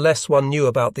report that the less one knew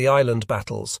about the island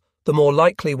battles, the more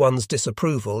likely one's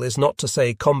disapproval is not to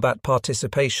say combat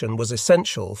participation was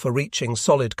essential for reaching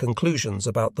solid conclusions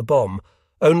about the bomb,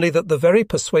 only that the very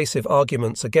persuasive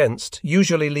arguments against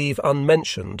usually leave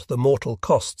unmentioned the mortal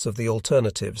costs of the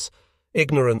alternatives,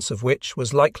 ignorance of which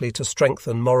was likely to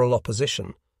strengthen moral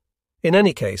opposition. In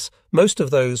any case, most of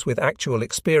those with actual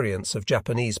experience of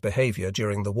Japanese behavior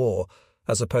during the war,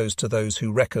 as opposed to those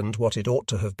who reckoned what it ought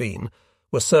to have been,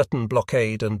 were certain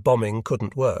blockade and bombing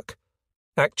couldn't work.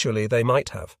 Actually, they might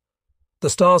have. The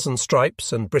Stars and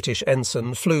Stripes and British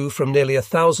Ensign flew from nearly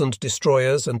 1,000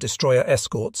 destroyers and destroyer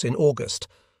escorts in August,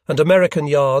 and American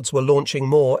yards were launching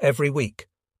more every week.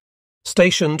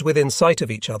 Stationed within sight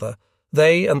of each other,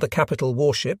 they and the capital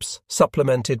warships,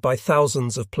 supplemented by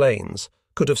thousands of planes,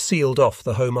 could have sealed off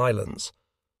the home islands.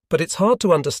 But it's hard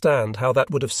to understand how that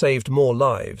would have saved more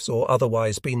lives or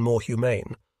otherwise been more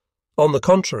humane. On the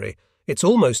contrary, it's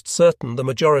almost certain the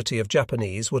majority of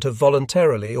Japanese would have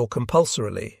voluntarily or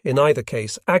compulsorily, in either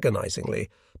case agonizingly,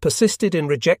 persisted in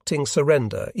rejecting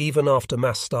surrender even after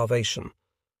mass starvation.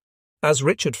 As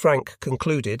Richard Frank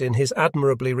concluded in his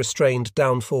admirably restrained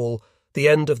Downfall, The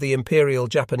End of the Imperial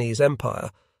Japanese Empire,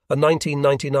 a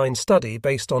 1999 study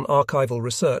based on archival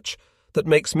research that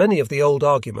makes many of the old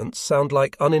arguments sound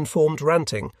like uninformed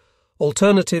ranting,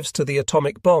 alternatives to the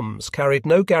atomic bombs carried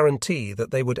no guarantee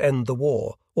that they would end the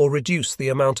war or reduce the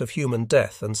amount of human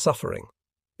death and suffering.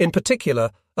 In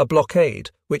particular, a blockade,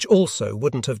 which also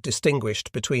wouldn't have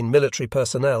distinguished between military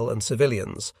personnel and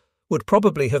civilians, would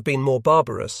probably have been more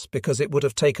barbarous because it would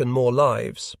have taken more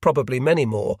lives, probably many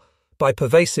more, by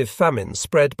pervasive famine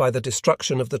spread by the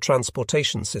destruction of the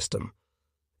transportation system.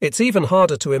 It's even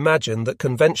harder to imagine that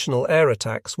conventional air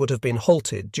attacks would have been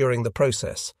halted during the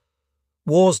process.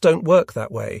 Wars don't work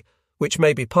that way, which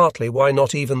may be partly why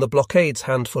not even the blockade's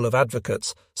handful of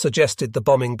advocates suggested the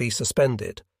bombing be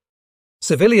suspended.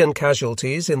 Civilian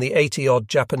casualties in the 80-odd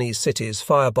Japanese cities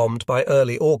firebombed by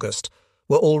early August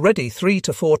were already 3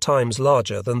 to 4 times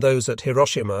larger than those at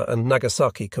Hiroshima and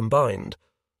Nagasaki combined.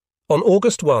 On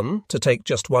August 1, to take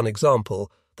just one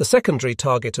example, The secondary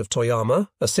target of Toyama,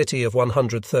 a city of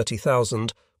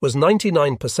 130,000, was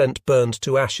 99% burned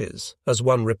to ashes, as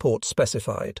one report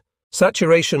specified.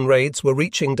 Saturation rates were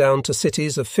reaching down to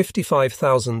cities of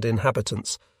 55,000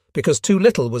 inhabitants, because too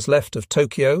little was left of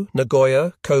Tokyo,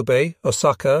 Nagoya, Kobe,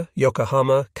 Osaka,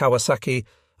 Yokohama, Kawasaki,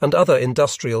 and other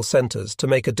industrial centers to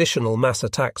make additional mass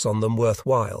attacks on them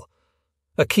worthwhile.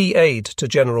 A key aide to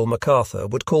General MacArthur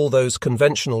would call those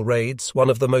conventional raids one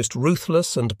of the most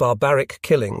ruthless and barbaric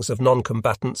killings of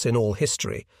non-combatants in all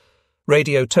history.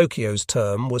 Radio Tokyo's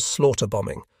term was slaughter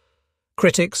bombing.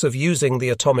 Critics of using the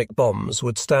atomic bombs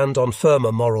would stand on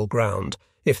firmer moral ground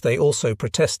if they also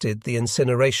protested the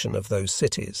incineration of those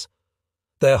cities.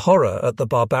 Their horror at the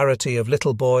barbarity of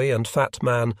Little Boy and Fat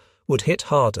Man would hit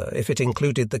harder if it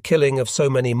included the killing of so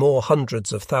many more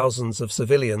hundreds of thousands of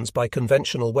civilians by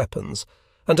conventional weapons,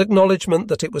 and acknowledgement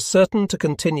that it was certain to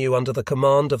continue under the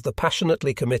command of the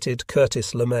passionately committed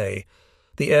Curtis LeMay,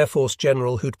 the Air Force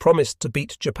general who'd promised to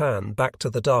beat Japan back to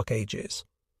the Dark Ages.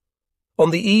 On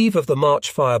the eve of the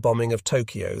March firebombing of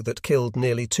Tokyo that killed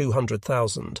nearly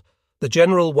 200,000, the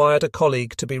general wired a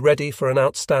colleague to be ready for an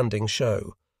outstanding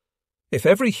show. If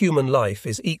every human life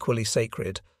is equally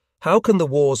sacred, how can the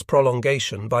war's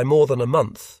prolongation by more than a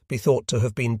month be thought to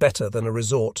have been better than a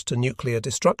resort to nuclear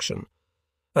destruction?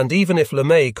 And even if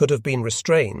LeMay could have been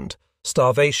restrained,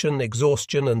 starvation,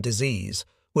 exhaustion, and disease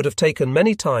would have taken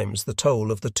many times the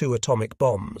toll of the 2 atomic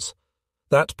bombs.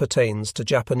 That pertains to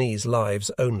Japanese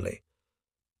lives only.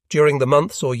 During the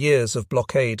months or years of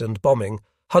blockade and bombing,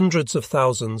 hundreds of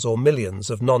thousands or millions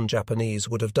of non-Japanese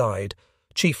would have died,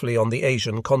 chiefly on the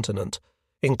Asian continent,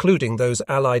 including those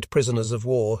Allied prisoners of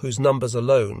war whose numbers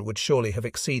alone would surely have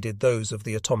exceeded those of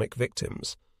the atomic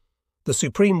victims. The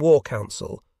Supreme War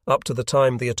Council, up to the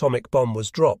time the atomic bomb was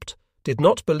dropped, did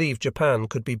not believe Japan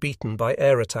could be beaten by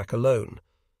air attack alone.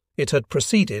 It had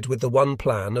proceeded with the one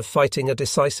plan of fighting a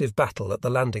decisive battle at the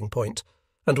landing point,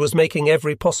 and was making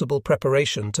every possible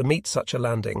preparation to meet such a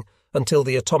landing until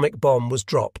the atomic bomb was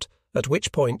dropped, at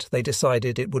which point they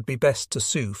decided it would be best to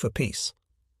sue for peace.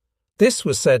 This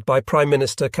was said by Prime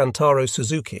Minister Kantaro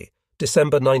Suzuki,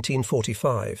 December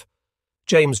 1945.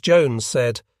 James Jones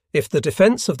said, "If the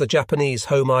defence of the Japanese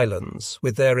home islands,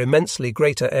 with their immensely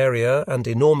greater area and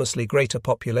enormously greater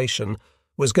population,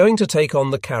 was going to take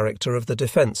on the character of the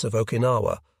defence of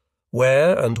Okinawa,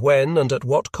 where and when and at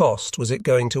what cost was it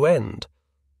going to end?"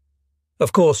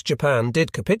 Of course, Japan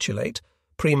did capitulate,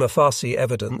 prima facie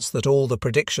evidence that all the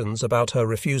predictions about her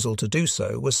refusal to do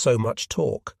so was so much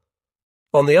talk.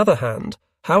 On the other hand,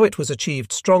 how it was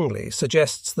achieved strongly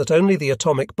suggests that only the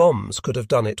atomic bombs could have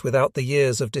done it without the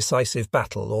years of decisive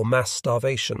battle or mass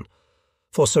starvation,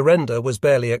 for surrender was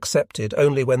barely accepted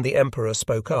only when the Emperor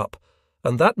spoke up,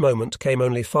 and that moment came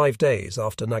only 5 days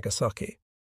after Nagasaki.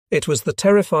 It was the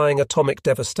terrifying atomic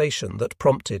devastation that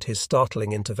prompted his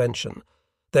startling intervention,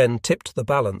 then tipped the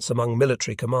balance among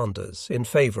military commanders in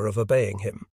favour of obeying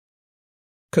him.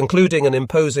 Concluding an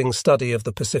imposing study of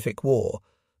the Pacific War,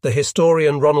 the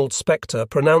historian Ronald Spector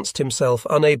pronounced himself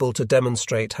unable to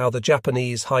demonstrate how the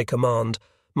Japanese High Command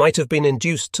might have been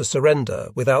induced to surrender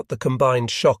without the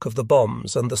combined shock of the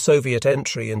bombs and the Soviet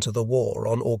entry into the war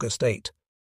on August 8.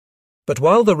 But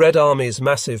while the Red Army's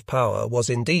massive power was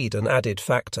indeed an added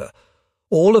factor,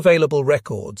 all available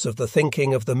records of the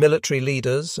thinking of the military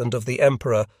leaders and of the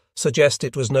Emperor suggest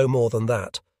it was no more than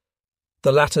that.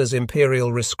 The latter's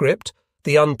imperial rescript,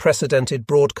 the unprecedented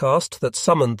broadcast that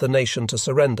summoned the nation to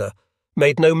surrender,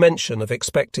 made no mention of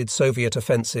expected Soviet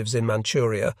offensives in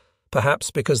Manchuria, perhaps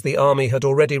because the army had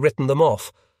already written them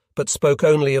off, but spoke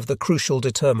only of the crucial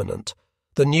determinant,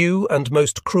 the new and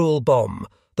most cruel bomb,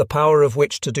 the power of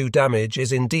which to do damage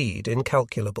is indeed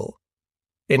incalculable.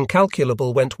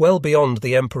 Incalculable went well beyond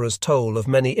the Emperor's toll of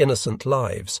many innocent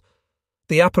lives.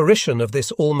 The apparition of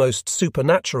this almost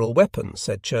supernatural weapon,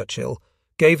 said Churchill,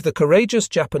 gave the courageous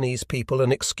Japanese people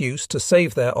an excuse to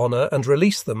save their honour and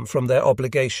release them from their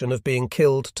obligation of being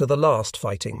killed to the last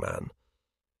fighting man.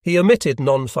 He omitted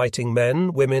non-fighting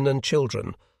men, women and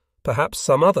children. Perhaps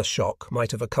some other shock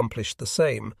might have accomplished the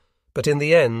same, but in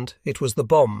the end it was the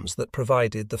bombs that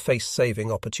provided the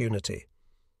face-saving opportunity.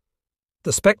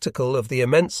 The spectacle of the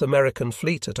immense American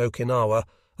fleet at Okinawa,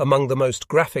 among the most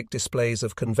graphic displays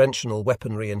of conventional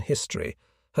weaponry in history,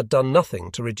 had done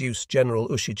nothing to reduce General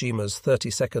Ushijima's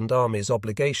 32nd Army's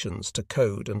obligations to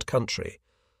code and country.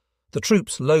 The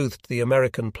troops loathed the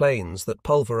American planes that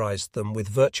pulverized them with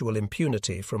virtual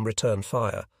impunity from return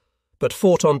fire, but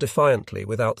fought on defiantly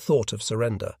without thought of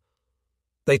surrender.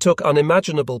 They took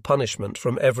unimaginable punishment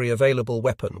from every available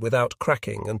weapon without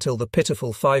cracking until the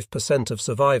pitiful 5% of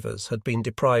survivors had been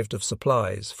deprived of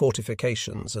supplies,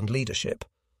 fortifications, and leadership.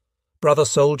 Brother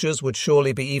soldiers would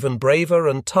surely be even braver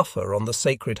and tougher on the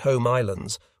sacred home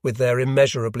islands with their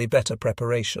immeasurably better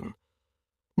preparation.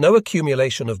 No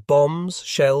accumulation of bombs,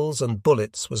 shells, and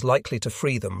bullets was likely to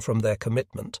free them from their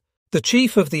commitment. The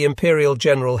chief of the Imperial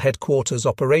General Headquarters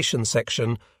Operations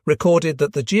Section recorded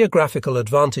that the geographical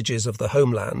advantages of the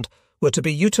homeland were to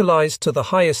be utilized to the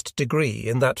highest degree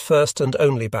in that first and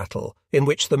only battle, in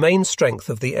which the main strength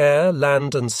of the air,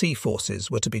 land, and sea forces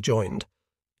were to be joined.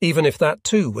 Even if that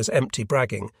too was empty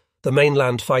bragging, the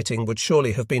mainland fighting would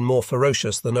surely have been more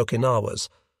ferocious than Okinawa's.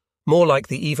 More like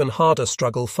the even harder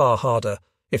struggle, far harder,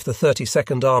 if the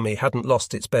 32nd Army hadn't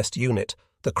lost its best unit,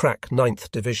 the crack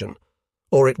 9th Division.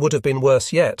 Or it would have been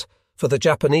worse yet, for the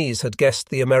Japanese had guessed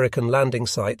the American landing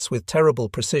sites with terrible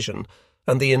precision,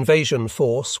 and the invasion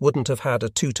force wouldn't have had a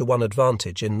 2-to-1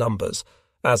 advantage in numbers,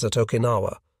 as at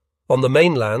Okinawa. On the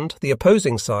mainland, the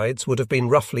opposing sides would have been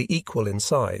roughly equal in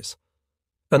size.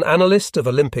 An analyst of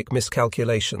Olympic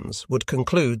miscalculations would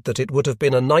conclude that it would have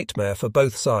been a nightmare for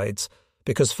both sides,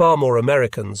 because far more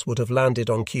Americans would have landed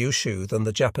on Kyushu than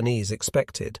the Japanese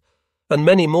expected, and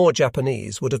many more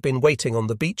Japanese would have been waiting on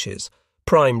the beaches,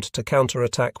 primed to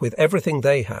counterattack with everything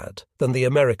they had, than the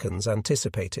Americans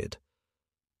anticipated.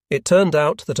 It turned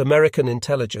out that American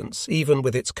intelligence, even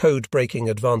with its code-breaking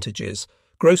advantages,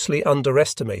 grossly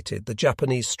underestimated the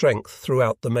Japanese strength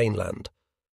throughout the mainland.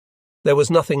 There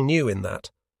was nothing new in that.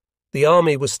 The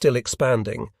army was still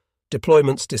expanding.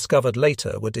 Deployments discovered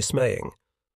later were dismaying.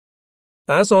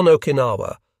 As on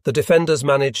Okinawa, the defenders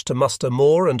managed to muster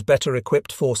more and better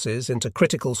equipped forces into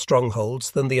critical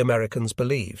strongholds than the Americans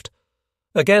believed.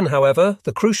 Again, however,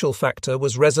 the crucial factor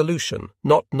was resolution,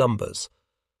 not numbers.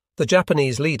 The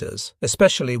Japanese leaders,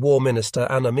 especially War Minister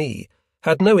Anami,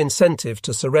 had no incentive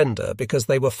to surrender because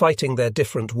they were fighting their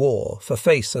different war for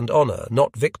face and honor,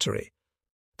 not victory.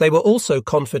 They were also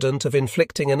confident of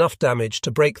inflicting enough damage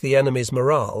to break the enemy's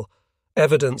morale,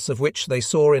 evidence of which they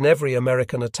saw in every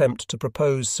American attempt to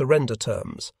propose surrender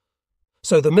terms.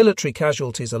 So the military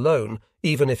casualties alone,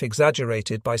 even if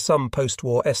exaggerated by some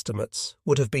post-war estimates,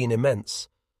 would have been immense.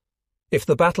 If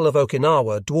the Battle of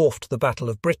Okinawa dwarfed the Battle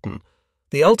of Britain,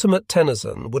 the ultimate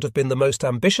Tennyson would have been the most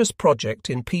ambitious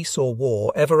project in peace or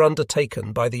war ever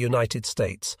undertaken by the United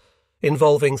States,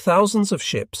 involving thousands of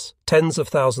ships, tens of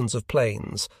thousands of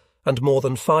planes, and more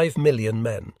than 5 million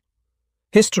men.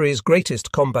 History's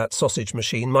greatest combat sausage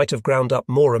machine might have ground up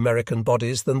more American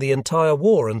bodies than the entire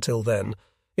war until then,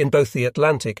 in both the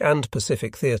Atlantic and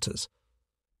Pacific theatres.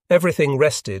 Everything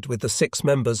rested with the 6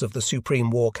 members of the Supreme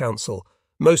War Council,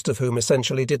 most of whom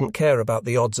essentially didn't care about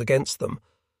the odds against them.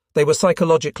 They were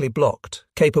psychologically blocked,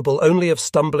 capable only of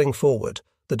stumbling forward,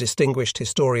 the distinguished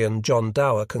historian John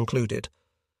Dower concluded.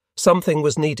 Something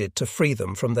was needed to free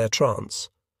them from their trance.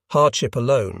 Hardship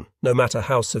alone, no matter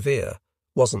how severe,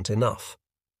 wasn't enough.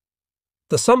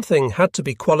 The something had to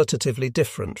be qualitatively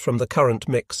different from the current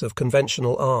mix of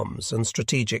conventional arms and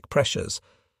strategic pressures,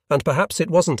 and perhaps it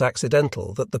wasn't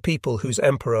accidental that the people whose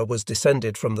emperor was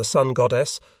descended from the sun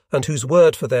goddess and whose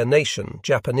word for their nation,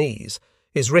 Japanese,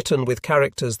 is written with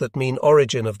characters that mean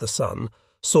origin of the sun,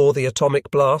 saw the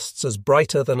atomic blasts as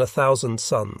brighter than 1,000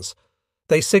 suns.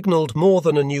 They signalled more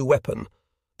than a new weapon.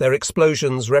 Their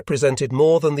explosions represented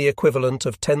more than the equivalent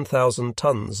of 10,000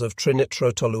 tons of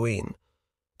trinitrotoluene.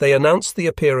 They announced the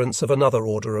appearance of another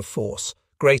order of force,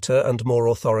 greater and more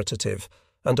authoritative,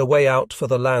 and a way out for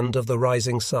the land of the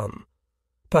rising sun.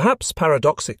 Perhaps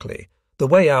paradoxically, the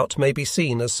way out may be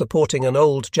seen as supporting an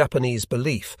old Japanese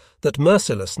belief that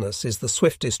mercilessness is the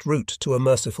swiftest route to a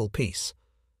merciful peace.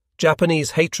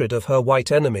 Japanese hatred of her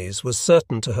white enemies was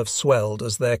certain to have swelled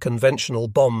as their conventional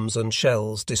bombs and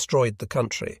shells destroyed the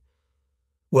country.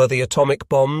 Were the atomic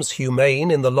bombs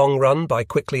humane in the long run by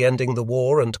quickly ending the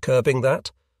war and curbing that?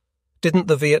 Didn't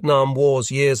the Vietnam War's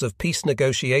years of peace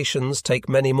negotiations take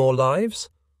many more lives?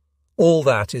 All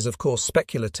that is of course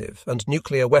speculative, and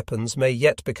nuclear weapons may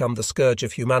yet become the scourge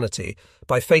of humanity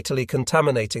by fatally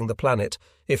contaminating the planet,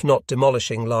 if not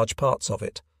demolishing large parts of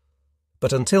it.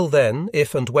 But until then,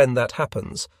 if and when that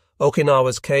happens,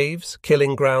 Okinawa's caves,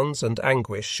 killing grounds, and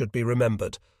anguish should be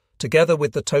remembered, together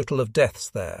with the total of deaths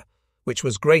there, which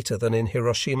was greater than in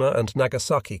Hiroshima and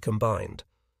Nagasaki combined.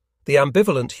 The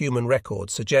ambivalent human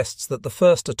record suggests that the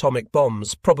first atomic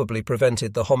bombs probably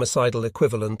prevented the homicidal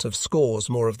equivalent of scores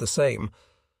more of the same,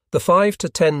 the 5 to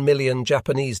 10 million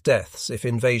Japanese deaths if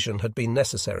invasion had been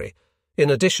necessary, in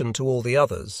addition to all the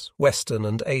others, Western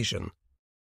and Asian.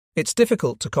 It's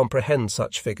difficult to comprehend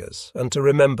such figures and to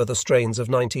remember the strains of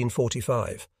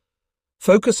 1945.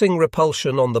 Focusing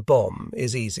repulsion on the bomb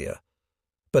is easier.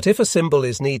 But if a symbol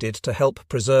is needed to help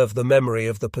preserve the memory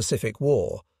of the Pacific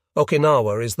War,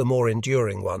 Okinawa is the more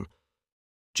enduring one.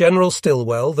 General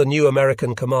Stilwell, the new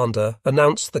American commander,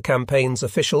 announced the campaign's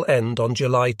official end on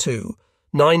July 2,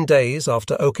 9 days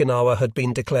after Okinawa had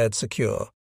been declared secure.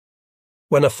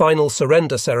 When a final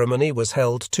surrender ceremony was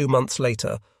held 2 months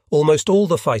later, almost all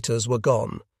the fighters were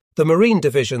gone. The Marine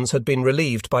divisions had been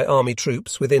relieved by Army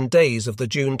troops within days of the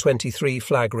June 23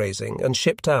 flag raising and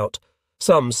shipped out,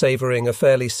 some savouring a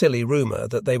fairly silly rumour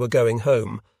that they were going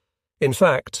home. In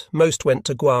fact, most went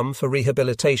to Guam for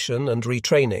rehabilitation and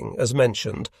retraining, as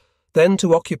mentioned, then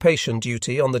to occupation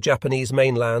duty on the Japanese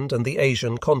mainland and the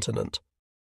Asian continent.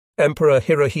 Emperor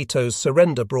Hirohito's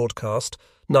surrender broadcast,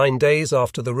 9 days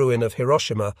after the ruin of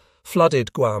Hiroshima,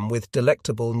 flooded Guam with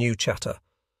delectable new chatter.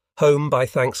 Home by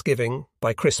Thanksgiving,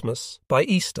 by Christmas, by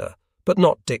Easter, but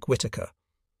not Dick Whittaker.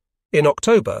 In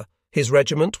October, his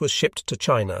regiment was shipped to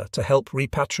China to help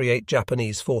repatriate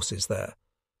Japanese forces there.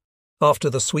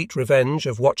 After the sweet revenge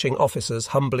of watching officers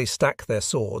humbly stack their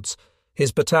swords,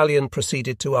 his battalion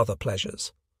proceeded to other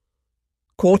pleasures.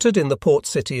 Quartered in the port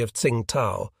city of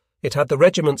Tsingtao, it had the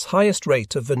regiment's highest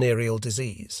rate of venereal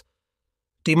disease.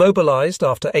 Demobilized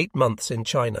after 8 months in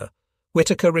China,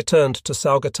 Whittaker returned to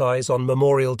Saugatais on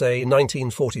Memorial Day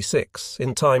 1946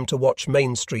 in time to watch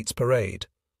Main Street's parade.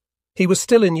 He was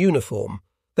still in uniform.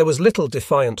 There was little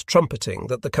defiant trumpeting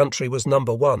that the country was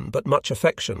 #1, but much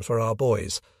affection for our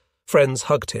boys. Friends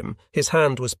hugged him, his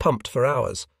hand was pumped for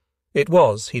hours. It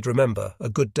was, he'd remember, a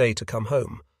good day to come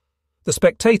home. The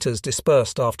spectators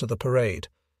dispersed after the parade.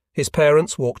 His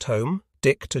parents walked home,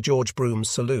 Dick to George Broom's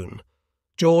saloon.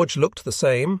 George looked the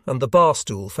same, and the bar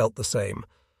stool felt the same.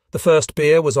 The first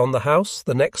beer was on the house,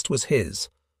 the next was his.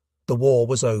 The war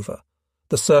was over.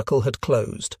 The circle had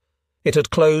closed. It had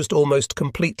closed almost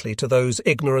completely to those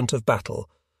ignorant of battle,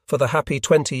 for the happy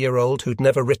 20-year-old who'd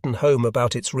never written home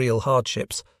about its real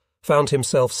hardships found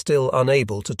himself still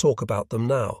unable to talk about them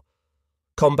now.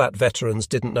 Combat veterans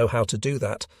didn't know how to do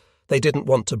that. They didn't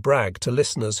want to brag to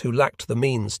listeners who lacked the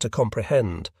means to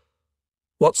comprehend.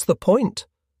 "What's the point?"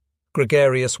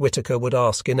 Gregarious Whittaker would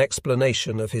ask in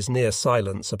explanation of his near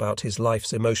silence about his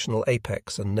life's emotional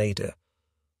apex and nadir.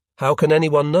 How can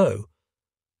anyone know?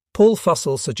 Paul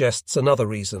Fussell suggests another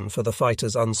reason for the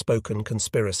fighters' unspoken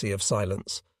conspiracy of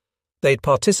silence. They'd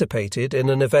participated in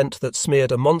an event that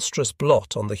smeared a monstrous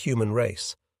blot on the human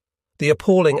race. The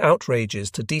appalling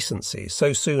outrages to decency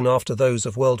so soon after those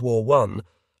of World War I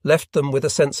left them with a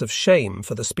sense of shame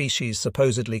for the species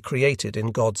supposedly created in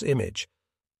God's image.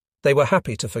 They were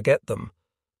happy to forget them.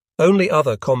 Only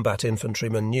other combat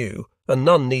infantrymen knew, and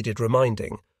none needed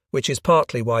reminding, which is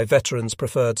partly why veterans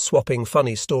preferred swapping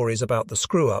funny stories about the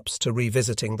screw-ups to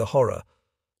revisiting the horror.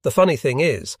 The funny thing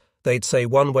is, they'd say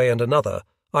one way and another,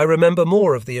 "I remember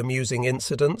more of the amusing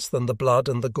incidents than the blood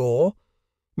and the gore."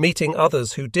 Meeting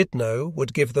others who did know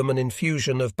would give them an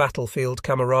infusion of battlefield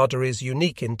camaraderie's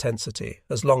unique intensity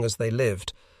as long as they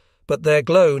lived, but their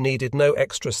glow needed no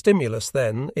extra stimulus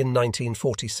then in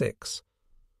 1946.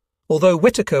 Although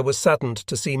Whittaker was saddened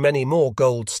to see many more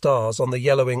gold stars on the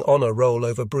yellowing honour roll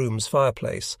over Broom's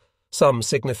fireplace, some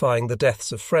signifying the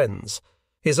deaths of friends,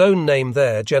 his own name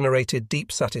there generated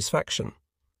deep satisfaction.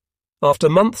 After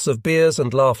months of beers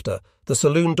and laughter, the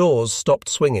saloon doors stopped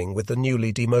swinging with the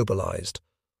newly demobilized.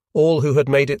 All who had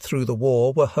made it through the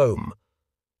war were home.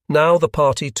 Now the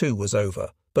party too was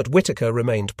over, but Whittaker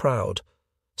remained proud.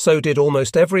 So did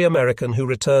almost every American who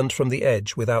returned from the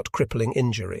edge without crippling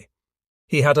injury.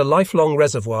 He had a lifelong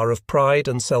reservoir of pride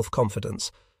and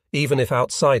self-confidence, even if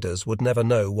outsiders would never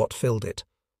know what filled it.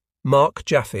 Mark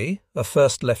Jaffe, a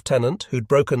first lieutenant who'd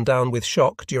broken down with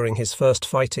shock during his first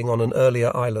fighting on an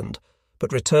earlier island,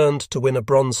 but returned to win a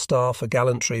Bronze Star for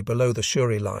gallantry below the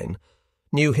Shuri line,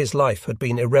 knew his life had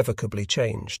been irrevocably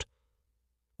changed.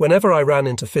 Whenever I ran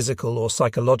into physical or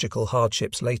psychological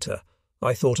hardships later,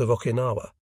 I thought of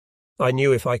Okinawa. I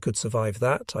knew if I could survive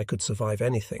that, I could survive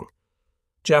anything.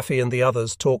 Jaffe and the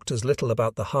others talked as little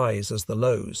about the highs as the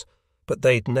lows, but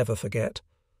they'd never forget.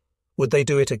 Would they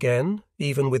do it again,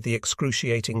 even with the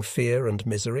excruciating fear and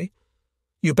misery?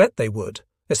 You bet they would,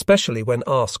 especially when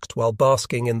asked while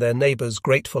basking in their neighbours'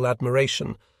 grateful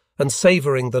admiration and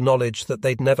savouring the knowledge that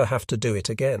they'd never have to do it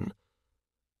again.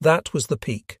 That was the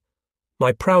peak.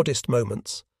 My proudest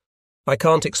moments. I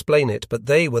can't explain it, but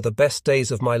they were the best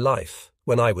days of my life,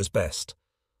 when I was best.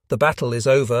 The battle is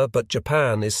over, but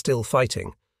Japan is still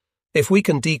fighting. If we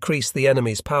can decrease the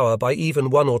enemy's power by even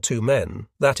 1 or 2 men,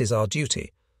 that is our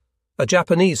duty. A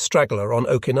Japanese straggler on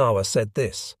Okinawa said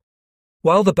this.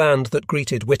 While the band that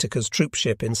greeted Whittaker's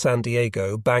troopship in San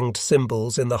Diego banged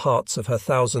cymbals in the hearts of her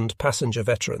 1,000-passenger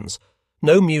veterans,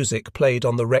 no music played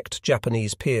on the wrecked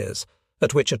Japanese piers,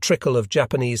 at which a trickle of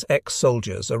Japanese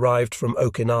ex-soldiers arrived from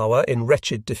Okinawa in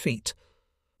wretched defeat.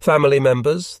 Family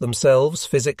members, themselves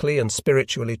physically and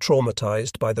spiritually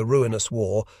traumatized by the ruinous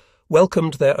war,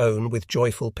 welcomed their own with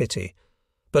joyful pity,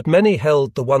 but many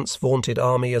held the once vaunted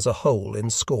army as a whole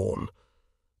in scorn.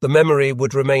 The memory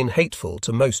would remain hateful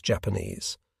to most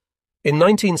Japanese. In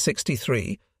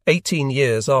 1963, 18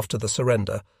 years after the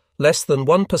surrender, less than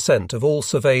 1% of all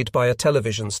surveyed by a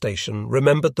television station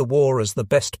remembered the war as the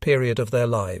best period of their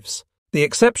lives. The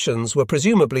exceptions were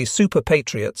presumably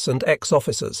super-patriots and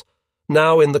ex-officers,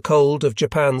 now in the cold of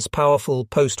Japan's powerful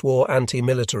post-war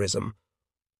anti-militarism.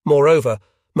 Moreover,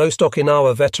 most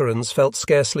Okinawa veterans felt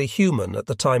scarcely human at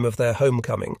the time of their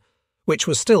homecoming, which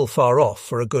was still far off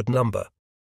for a good number.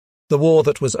 The war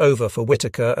that was over for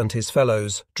Whitaker and his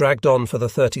fellows dragged on for the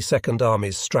 32nd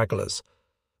Army's stragglers.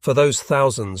 For those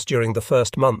thousands during the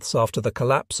first months after the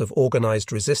collapse of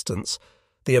organized resistance,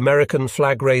 the American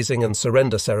flag-raising and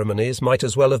surrender ceremonies might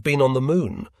as well have been on the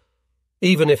moon.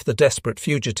 Even if the desperate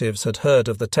fugitives had heard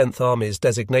of the 10th Army's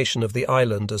designation of the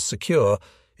island as secure,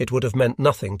 it would have meant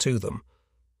nothing to them.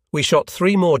 "We shot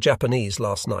 3 more Japanese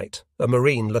last night," a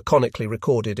Marine laconically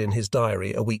recorded in his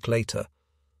diary a week later.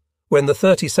 When the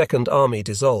 32nd Army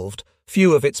dissolved,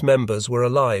 few of its members were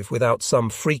alive without some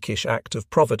freakish act of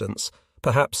providence,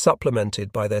 perhaps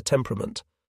supplemented by their temperament.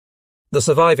 The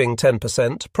surviving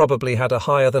 10% probably had a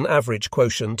higher-than-average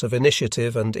quotient of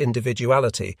initiative and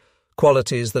individuality,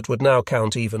 qualities that would now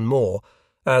count even more,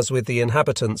 as with the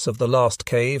inhabitants of the last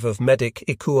cave of medic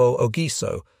Ikuo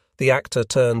Ogiso, the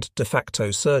actor-turned-de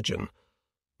facto surgeon.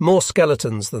 More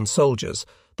skeletons than soldiers,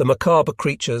 the macabre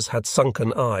creatures had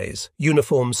sunken eyes,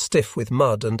 uniforms stiff with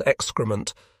mud and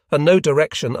excrement, and no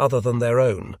direction other than their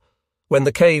own. When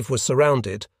the cave was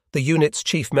surrounded, the unit's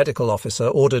chief medical officer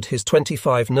ordered his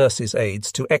 25 nurses'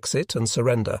 aides to exit and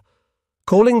surrender.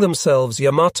 Calling themselves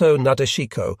Yamato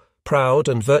Nadeshiko, proud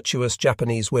and virtuous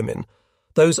Japanese women,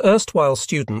 those erstwhile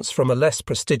students from a less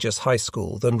prestigious high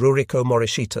school than Ruriko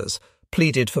Morishita's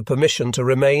pleaded for permission to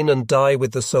remain and die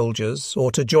with the soldiers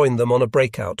or to join them on a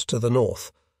breakout to the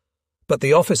north. But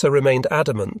the officer remained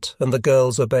adamant, and the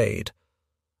girls obeyed.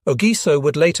 Ogiso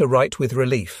would later write with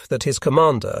relief that his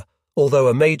commander, although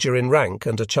a major in rank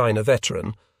and a China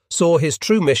veteran, saw his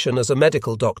true mission as a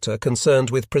medical doctor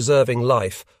concerned with preserving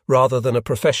life rather than a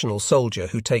professional soldier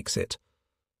who takes it.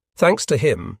 Thanks to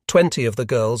him, 20 of the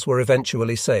girls were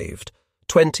eventually saved,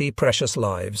 20 precious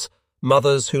lives,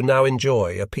 mothers who now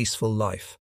enjoy a peaceful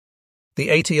life. The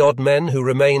 80-odd men who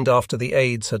remained after the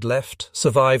aides had left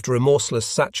survived remorseless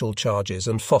satchel charges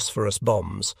and phosphorus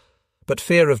bombs, but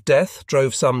fear of death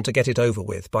drove some to get it over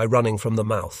with by running from the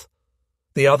mouth.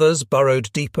 The others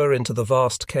burrowed deeper into the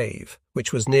vast cave,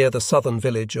 which was near the southern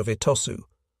village of Itosu.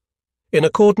 In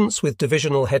accordance with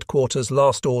Divisional Headquarters'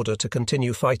 last order to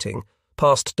continue fighting,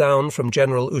 passed down from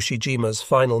General Ushijima's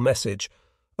final message,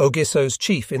 Ogiso's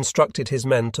chief instructed his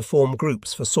men to form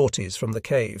groups for sorties from the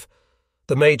cave.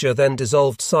 The major then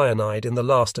dissolved cyanide in the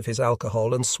last of his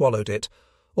alcohol and swallowed it,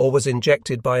 or was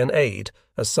injected by an aide,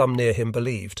 as some near him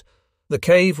believed. The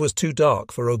cave was too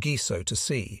dark for Ogiso to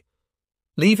see.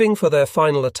 Leaving for their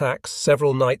final attacks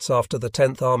several nights after the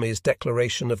 10th Army's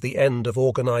declaration of the end of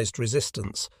organized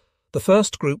resistance, the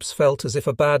first groups felt as if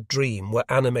a bad dream were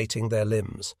animating their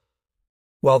limbs.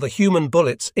 While the human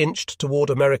bullets inched toward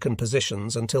American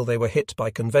positions until they were hit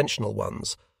by conventional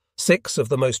ones, 6 of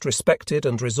the most respected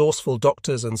and resourceful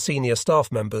doctors and senior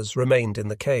staff members remained in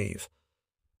the cave.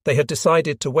 They had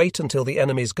decided to wait until the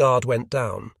enemy's guard went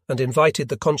down and invited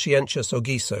the conscientious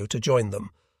Ogiso to join them.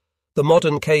 The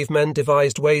modern cavemen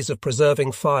devised ways of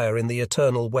preserving fire in the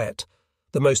eternal wet,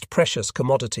 the most precious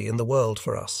commodity in the world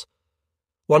for us.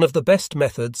 One of the best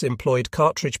methods employed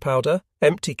cartridge powder,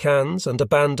 empty cans, and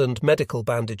abandoned medical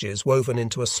bandages woven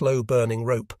into a slow-burning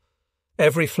rope.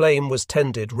 Every flame was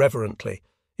tended reverently,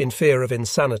 in fear of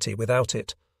insanity without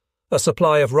it. A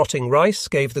supply of rotting rice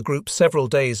gave the group several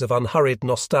days of unhurried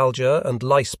nostalgia and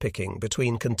lice-picking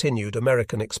between continued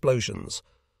American explosions.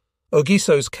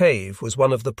 Ogiso's cave was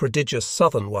one of the prodigious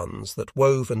southern ones that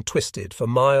wove and twisted for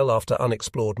mile after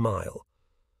unexplored mile.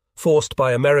 Forced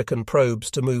by American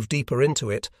probes to move deeper into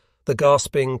it, the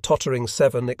gasping, tottering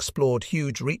 7 explored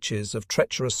huge reaches of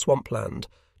treacherous swampland,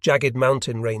 jagged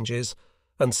mountain ranges,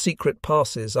 and secret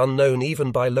passes unknown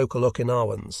even by local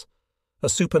Okinawans, a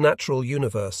supernatural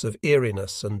universe of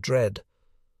eeriness and dread.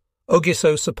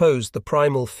 Ogiso supposed the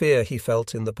primal fear he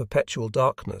felt in the perpetual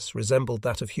darkness resembled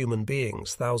that of human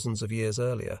beings thousands of years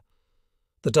earlier.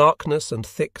 The darkness and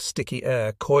thick, sticky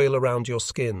air coil around your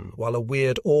skin while a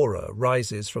weird aura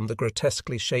rises from the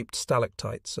grotesquely shaped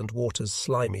stalactites and water's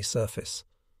slimy surface.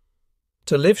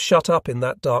 To live shut up in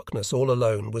that darkness all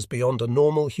alone was beyond a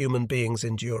normal human being's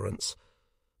endurance.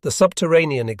 The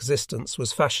subterranean existence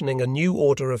was fashioning a new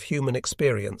order of human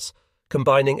experience,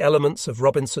 combining elements of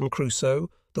Robinson Crusoe,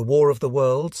 The War of the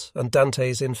Worlds, and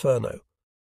Dante's Inferno.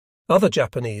 Other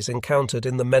Japanese encountered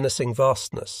in the menacing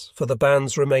vastness, for the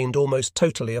bands remained almost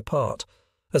totally apart,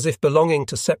 as if belonging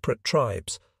to separate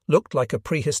tribes, looked like a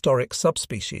prehistoric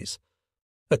subspecies.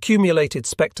 Accumulated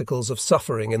spectacles of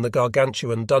suffering in the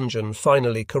gargantuan dungeon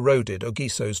finally corroded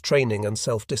Ogiso's training and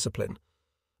self-discipline.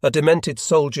 A demented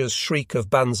soldier's shriek of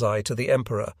banzai to the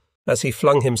emperor, as he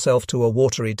flung himself to a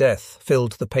watery death,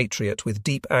 filled the patriot with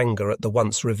deep anger at the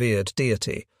once revered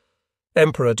deity.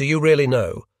 "Emperor, do you really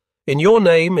know? In your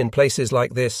name, in places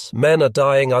like this, men are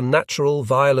dying unnatural,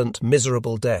 violent,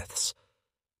 miserable deaths."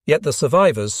 Yet the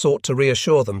survivors sought to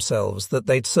reassure themselves that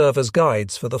they'd serve as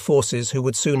guides for the forces who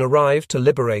would soon arrive to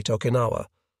liberate Okinawa.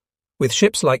 With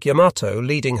ships like Yamato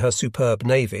leading her superb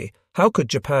navy, how could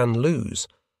Japan lose?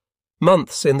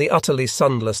 Months in the utterly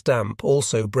sunless damp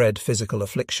also bred physical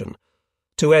affliction.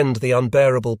 To end the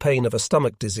unbearable pain of a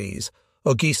stomach disease,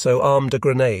 Ogiso armed a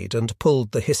grenade and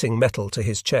pulled the hissing metal to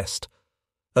his chest.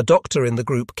 A doctor in the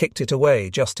group kicked it away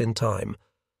just in time.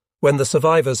 When the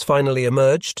survivors finally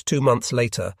emerged 2 months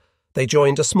later, they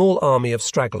joined a small army of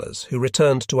stragglers who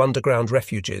returned to underground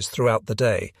refuges throughout the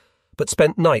day, but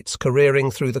spent nights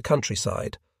careering through the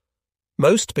countryside.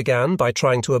 Most began by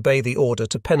trying to obey the order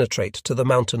to penetrate to the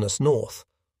mountainous north.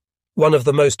 One of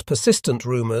the most persistent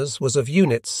rumours was of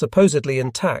units supposedly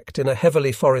intact in a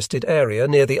heavily forested area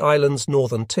near the island's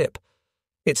northern tip.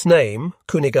 Its name,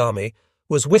 Kunigami,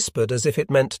 was whispered as if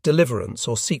it meant deliverance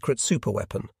or secret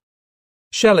superweapon.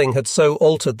 Shelling had so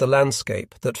altered the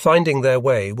landscape that finding their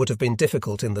way would have been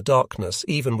difficult in the darkness,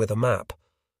 even with a map.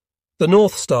 The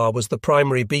North Star was the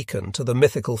primary beacon to the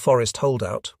mythical forest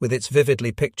holdout, with its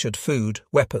vividly pictured food,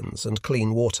 weapons, and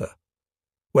clean water.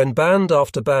 When band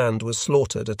after band was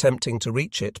slaughtered attempting to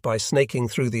reach it by snaking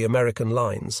through the American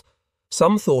lines,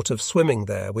 some thought of swimming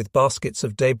there with baskets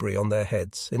of debris on their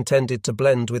heads, intended to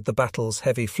blend with the battle's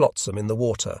heavy flotsam in the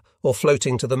water, or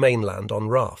floating to the mainland on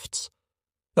rafts.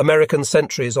 American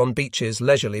sentries on beaches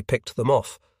leisurely picked them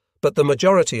off, but the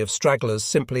majority of stragglers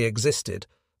simply existed,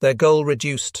 their goal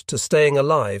reduced to staying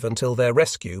alive until their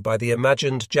rescue by the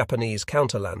imagined Japanese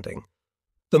counterlanding.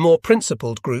 The more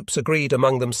principled groups agreed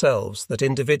among themselves that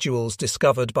individuals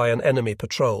discovered by an enemy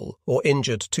patrol, or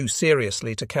injured too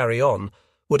seriously to carry on,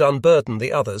 would unburden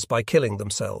the others by killing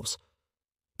themselves.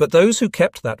 But those who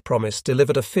kept that promise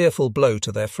delivered a fearful blow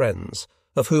to their friends,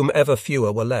 of whom ever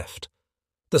fewer were left.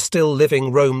 The still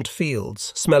living roamed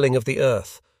fields, smelling of the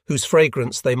earth, whose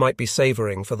fragrance they might be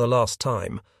savouring for the last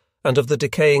time, and of the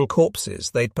decaying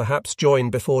corpses they'd perhaps join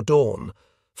before dawn,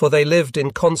 for they lived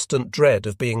in constant dread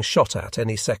of being shot at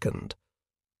any second.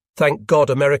 "Thank God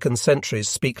American sentries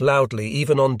speak loudly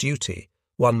even on duty,"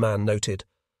 one man noted,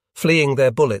 fleeing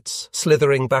their bullets,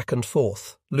 slithering back and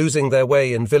forth, losing their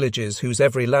way in villages whose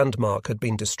every landmark had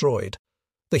been destroyed.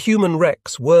 The human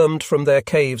wrecks wormed from their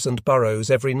caves and burrows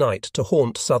every night to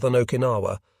haunt southern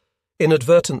Okinawa,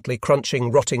 inadvertently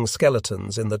crunching rotting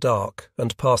skeletons in the dark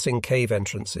and passing cave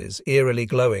entrances eerily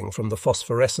glowing from the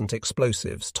phosphorescent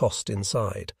explosives tossed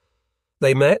inside.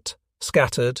 They met,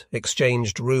 scattered,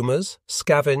 exchanged rumours,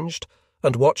 scavenged,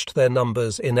 and watched their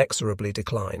numbers inexorably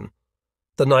decline.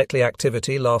 The nightly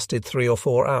activity lasted 3 or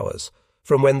 4 hours,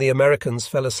 from when the Americans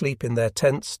fell asleep in their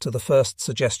tents to the first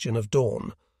suggestion of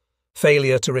dawn.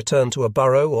 Failure to return to a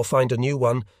burrow or find a new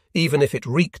one, even if it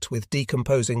reeked with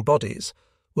decomposing bodies,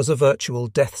 was a virtual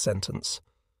death sentence.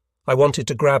 I wanted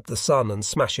to grab the sun and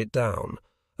smash it down.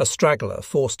 A straggler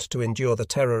forced to endure the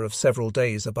terror of several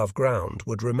days above ground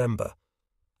would remember.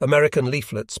 American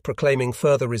leaflets proclaiming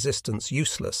further resistance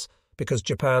useless because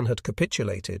Japan had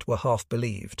capitulated were half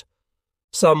believed.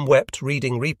 Some wept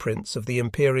reading reprints of the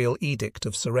imperial edict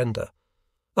of surrender.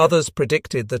 Others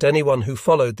predicted that anyone who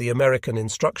followed the American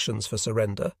instructions for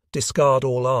surrender, discard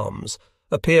all arms,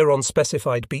 appear on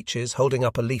specified beaches holding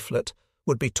up a leaflet,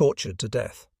 would be tortured to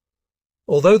death.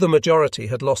 Although the majority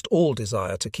had lost all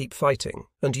desire to keep fighting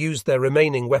and used their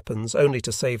remaining weapons only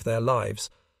to save their lives,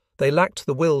 they lacked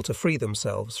the will to free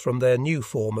themselves from their new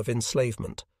form of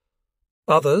enslavement.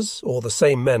 Others, or the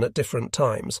same men at different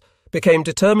times, became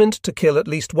determined to kill at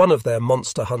least one of their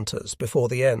monster hunters before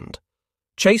the end.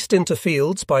 Chased into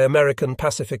fields by American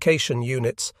pacification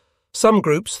units, some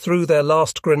groups threw their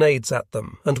last grenades at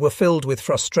them and were filled with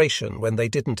frustration when they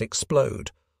didn't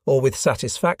explode, or with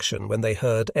satisfaction when they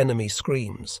heard enemy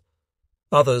screams.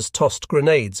 Others tossed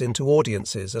grenades into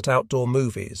audiences at outdoor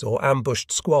movies or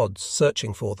ambushed squads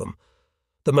searching for them.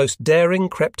 The most daring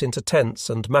crept into tents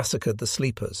and massacred the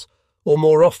sleepers, or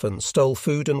more often stole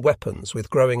food and weapons with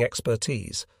growing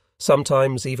expertise,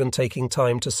 sometimes even taking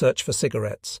time to search for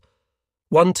cigarettes.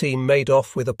 One team made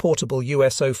off with a portable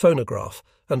USO phonograph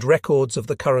and records of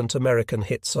the current American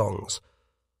hit songs.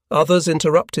 Others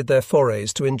interrupted their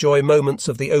forays to enjoy moments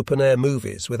of the open-air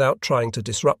movies without trying to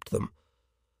disrupt them.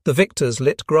 The victors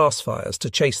lit grass fires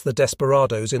to chase the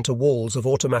desperados into walls of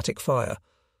automatic fire.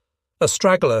 A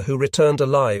straggler who returned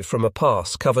alive from a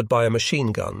pass covered by a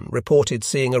machine gun reported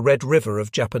seeing a red river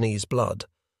of Japanese blood.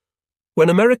 When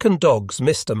American dogs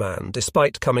missed a man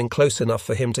despite coming close enough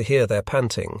for him to hear their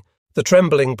panting, the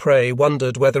trembling prey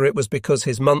wondered whether it was because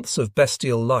his months of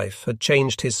bestial life had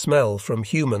changed his smell from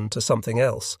human to something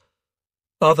else.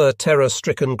 Other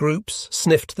terror-stricken groups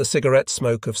sniffed the cigarette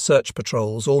smoke of search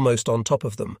patrols almost on top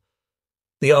of them.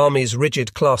 The Army's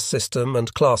rigid class system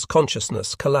and class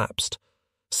consciousness collapsed.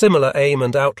 Similar aim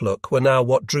and outlook were now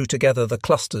what drew together the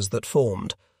clusters that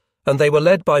formed, and they were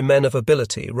led by men of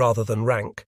ability rather than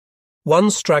rank.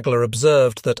 One straggler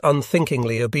observed that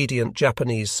unthinkingly obedient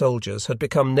Japanese soldiers had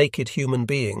become naked human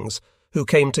beings who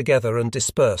came together and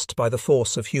dispersed by the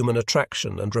force of human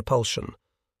attraction and repulsion.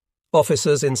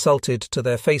 Officers insulted to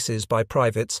their faces by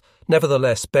privates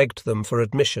nevertheless begged them for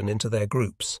admission into their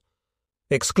groups.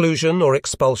 Exclusion or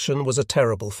expulsion was a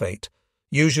terrible fate,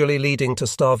 usually leading to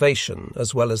starvation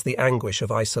as well as the anguish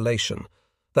of isolation,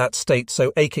 that state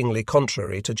so achingly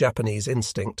contrary to Japanese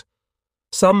instinct.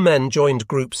 Some men joined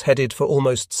groups headed for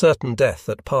almost certain death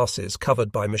at passes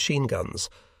covered by machine guns,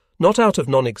 not out of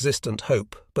non-existent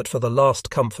hope, but for the last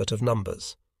comfort of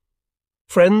numbers.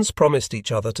 Friends promised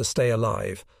each other to stay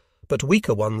alive, but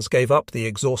weaker ones gave up the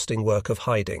exhausting work of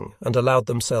hiding and allowed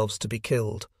themselves to be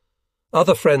killed.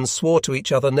 Other friends swore to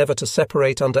each other never to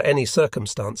separate under any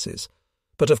circumstances,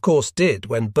 but of course did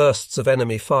when bursts of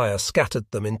enemy fire scattered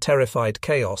them in terrified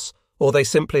chaos, or they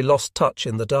simply lost touch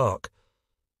in the dark.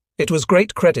 It was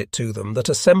great credit to them that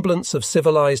a semblance of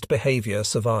civilized behavior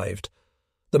survived.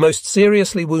 The most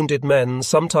seriously wounded men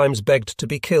sometimes begged to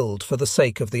be killed for the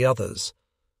sake of the others.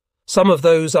 Some of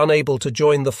those unable to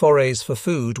join the forays for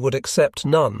food would accept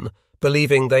none,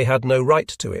 believing they had no right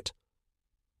to it.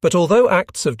 But although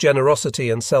acts of generosity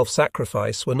and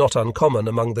self-sacrifice were not uncommon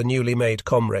among the newly made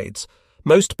comrades,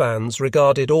 most bands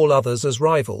regarded all others as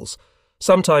rivals,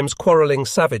 sometimes quarrelling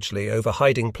savagely over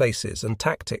hiding places and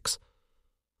tactics.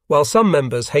 While some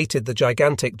members hated the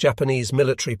gigantic Japanese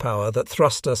military power that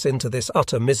thrust us into this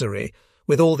utter misery,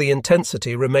 with all the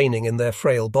intensity remaining in their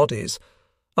frail bodies,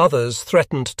 others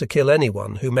threatened to kill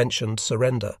anyone who mentioned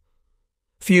surrender.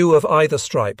 Few of either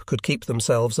stripe could keep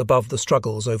themselves above the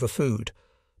struggles over food.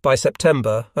 By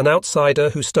September, an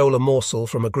outsider who stole a morsel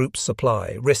from a group's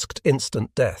supply risked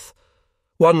instant death.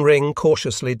 One ring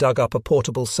cautiously dug up a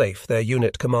portable safe their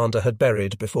unit commander had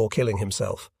buried before killing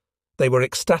himself. They were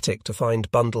ecstatic to find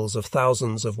bundles of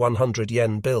thousands of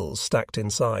 100-yen bills stacked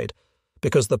inside,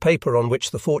 because the paper on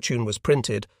which the fortune was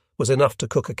printed was enough to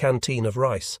cook a canteen of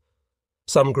rice.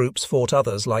 Some groups fought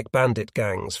others like bandit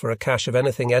gangs for a cache of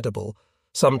anything edible,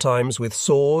 sometimes with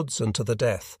swords and to the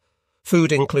death.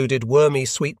 Food included wormy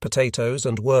sweet potatoes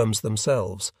and worms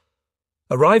themselves.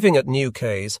 Arriving at New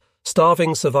K's,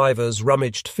 starving survivors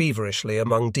rummaged feverishly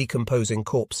among decomposing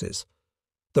corpses.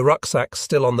 The rucksacks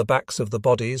still on the backs of the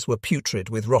bodies were putrid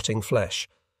with rotting flesh,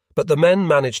 but the men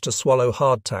managed to swallow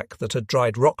hardtack that had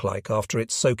dried rock-like after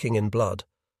its soaking in blood.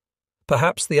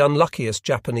 Perhaps the unluckiest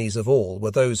Japanese of all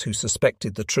were those who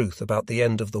suspected the truth about the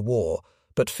end of the war,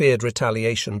 but feared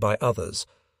retaliation by others,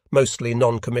 mostly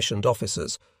non-commissioned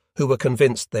officers, who were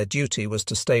convinced their duty was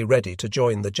to stay ready to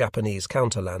join the Japanese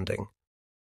counterlanding.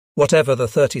 Whatever the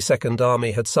 32nd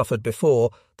Army had suffered before,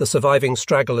 the surviving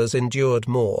stragglers endured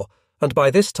more, and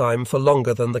by this time for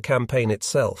longer than the campaign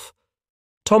itself.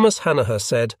 Thomas Hanaher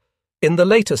said, "In the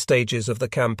later stages of the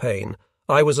campaign,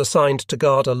 I was assigned to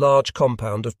guard a large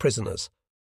compound of prisoners.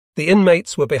 The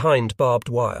inmates were behind barbed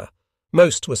wire.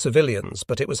 Most were civilians,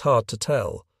 but it was hard to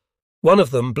tell. One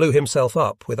of them blew himself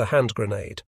up with a hand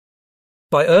grenade."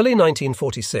 By early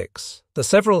 1946, the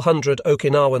several hundred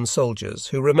Okinawan soldiers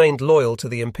who remained loyal to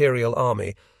the Imperial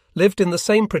Army lived in the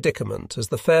same predicament as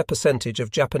the fair percentage of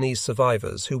Japanese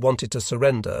survivors who wanted to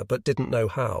surrender but didn't know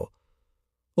how.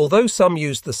 Although some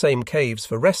used the same caves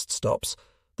for rest stops,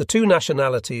 the two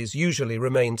nationalities usually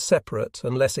remained separate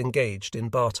and less engaged in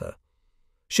barter.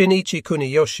 Shinichi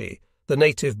Kuniyoshi, the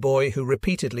native boy who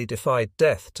repeatedly defied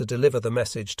death to deliver the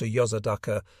message to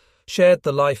Yozadaka, shared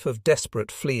the life of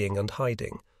desperate fleeing and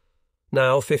hiding.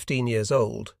 Now 15 years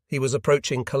old, he was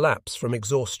approaching collapse from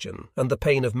exhaustion and the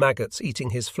pain of maggots eating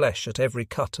his flesh at every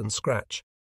cut and scratch.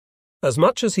 As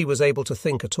much as he was able to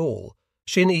think at all,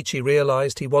 Shinichi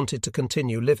realized he wanted to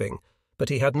continue living, but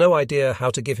he had no idea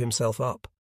how to give himself up.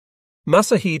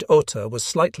 Masahide Ota was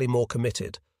slightly more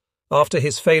committed. After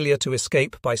his failure to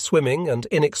escape by swimming and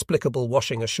inexplicable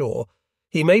washing ashore,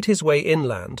 he made his way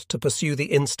inland to pursue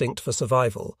the instinct for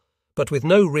survival, but with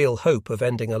no real hope of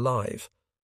ending alive.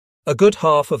 A good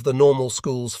half of the normal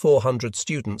school's 400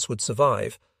 students would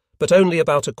survive, but only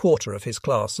about a quarter of his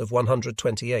class of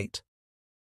 128.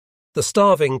 The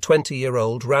starving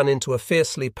 20-year-old ran into a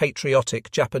fiercely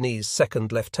patriotic Japanese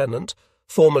second lieutenant,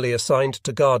 formerly assigned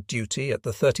to guard duty at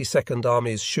the 32nd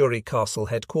Army's Shuri Castle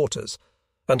headquarters,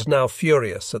 and now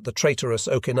furious at the traitorous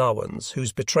Okinawans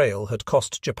whose betrayal had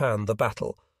cost Japan the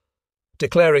battle.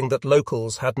 Declaring that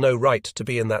locals had no right to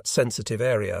be in that sensitive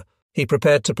area, he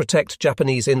prepared to protect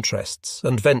Japanese interests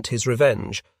and vent his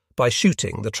revenge by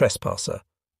shooting the trespasser.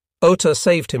 Ota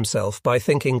saved himself by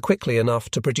thinking quickly enough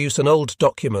to produce an old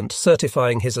document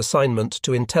certifying his assignment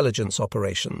to intelligence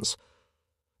operations.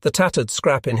 The tattered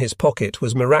scrap in his pocket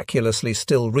was miraculously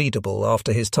still readable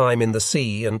after his time in the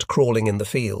sea and crawling in the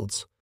fields.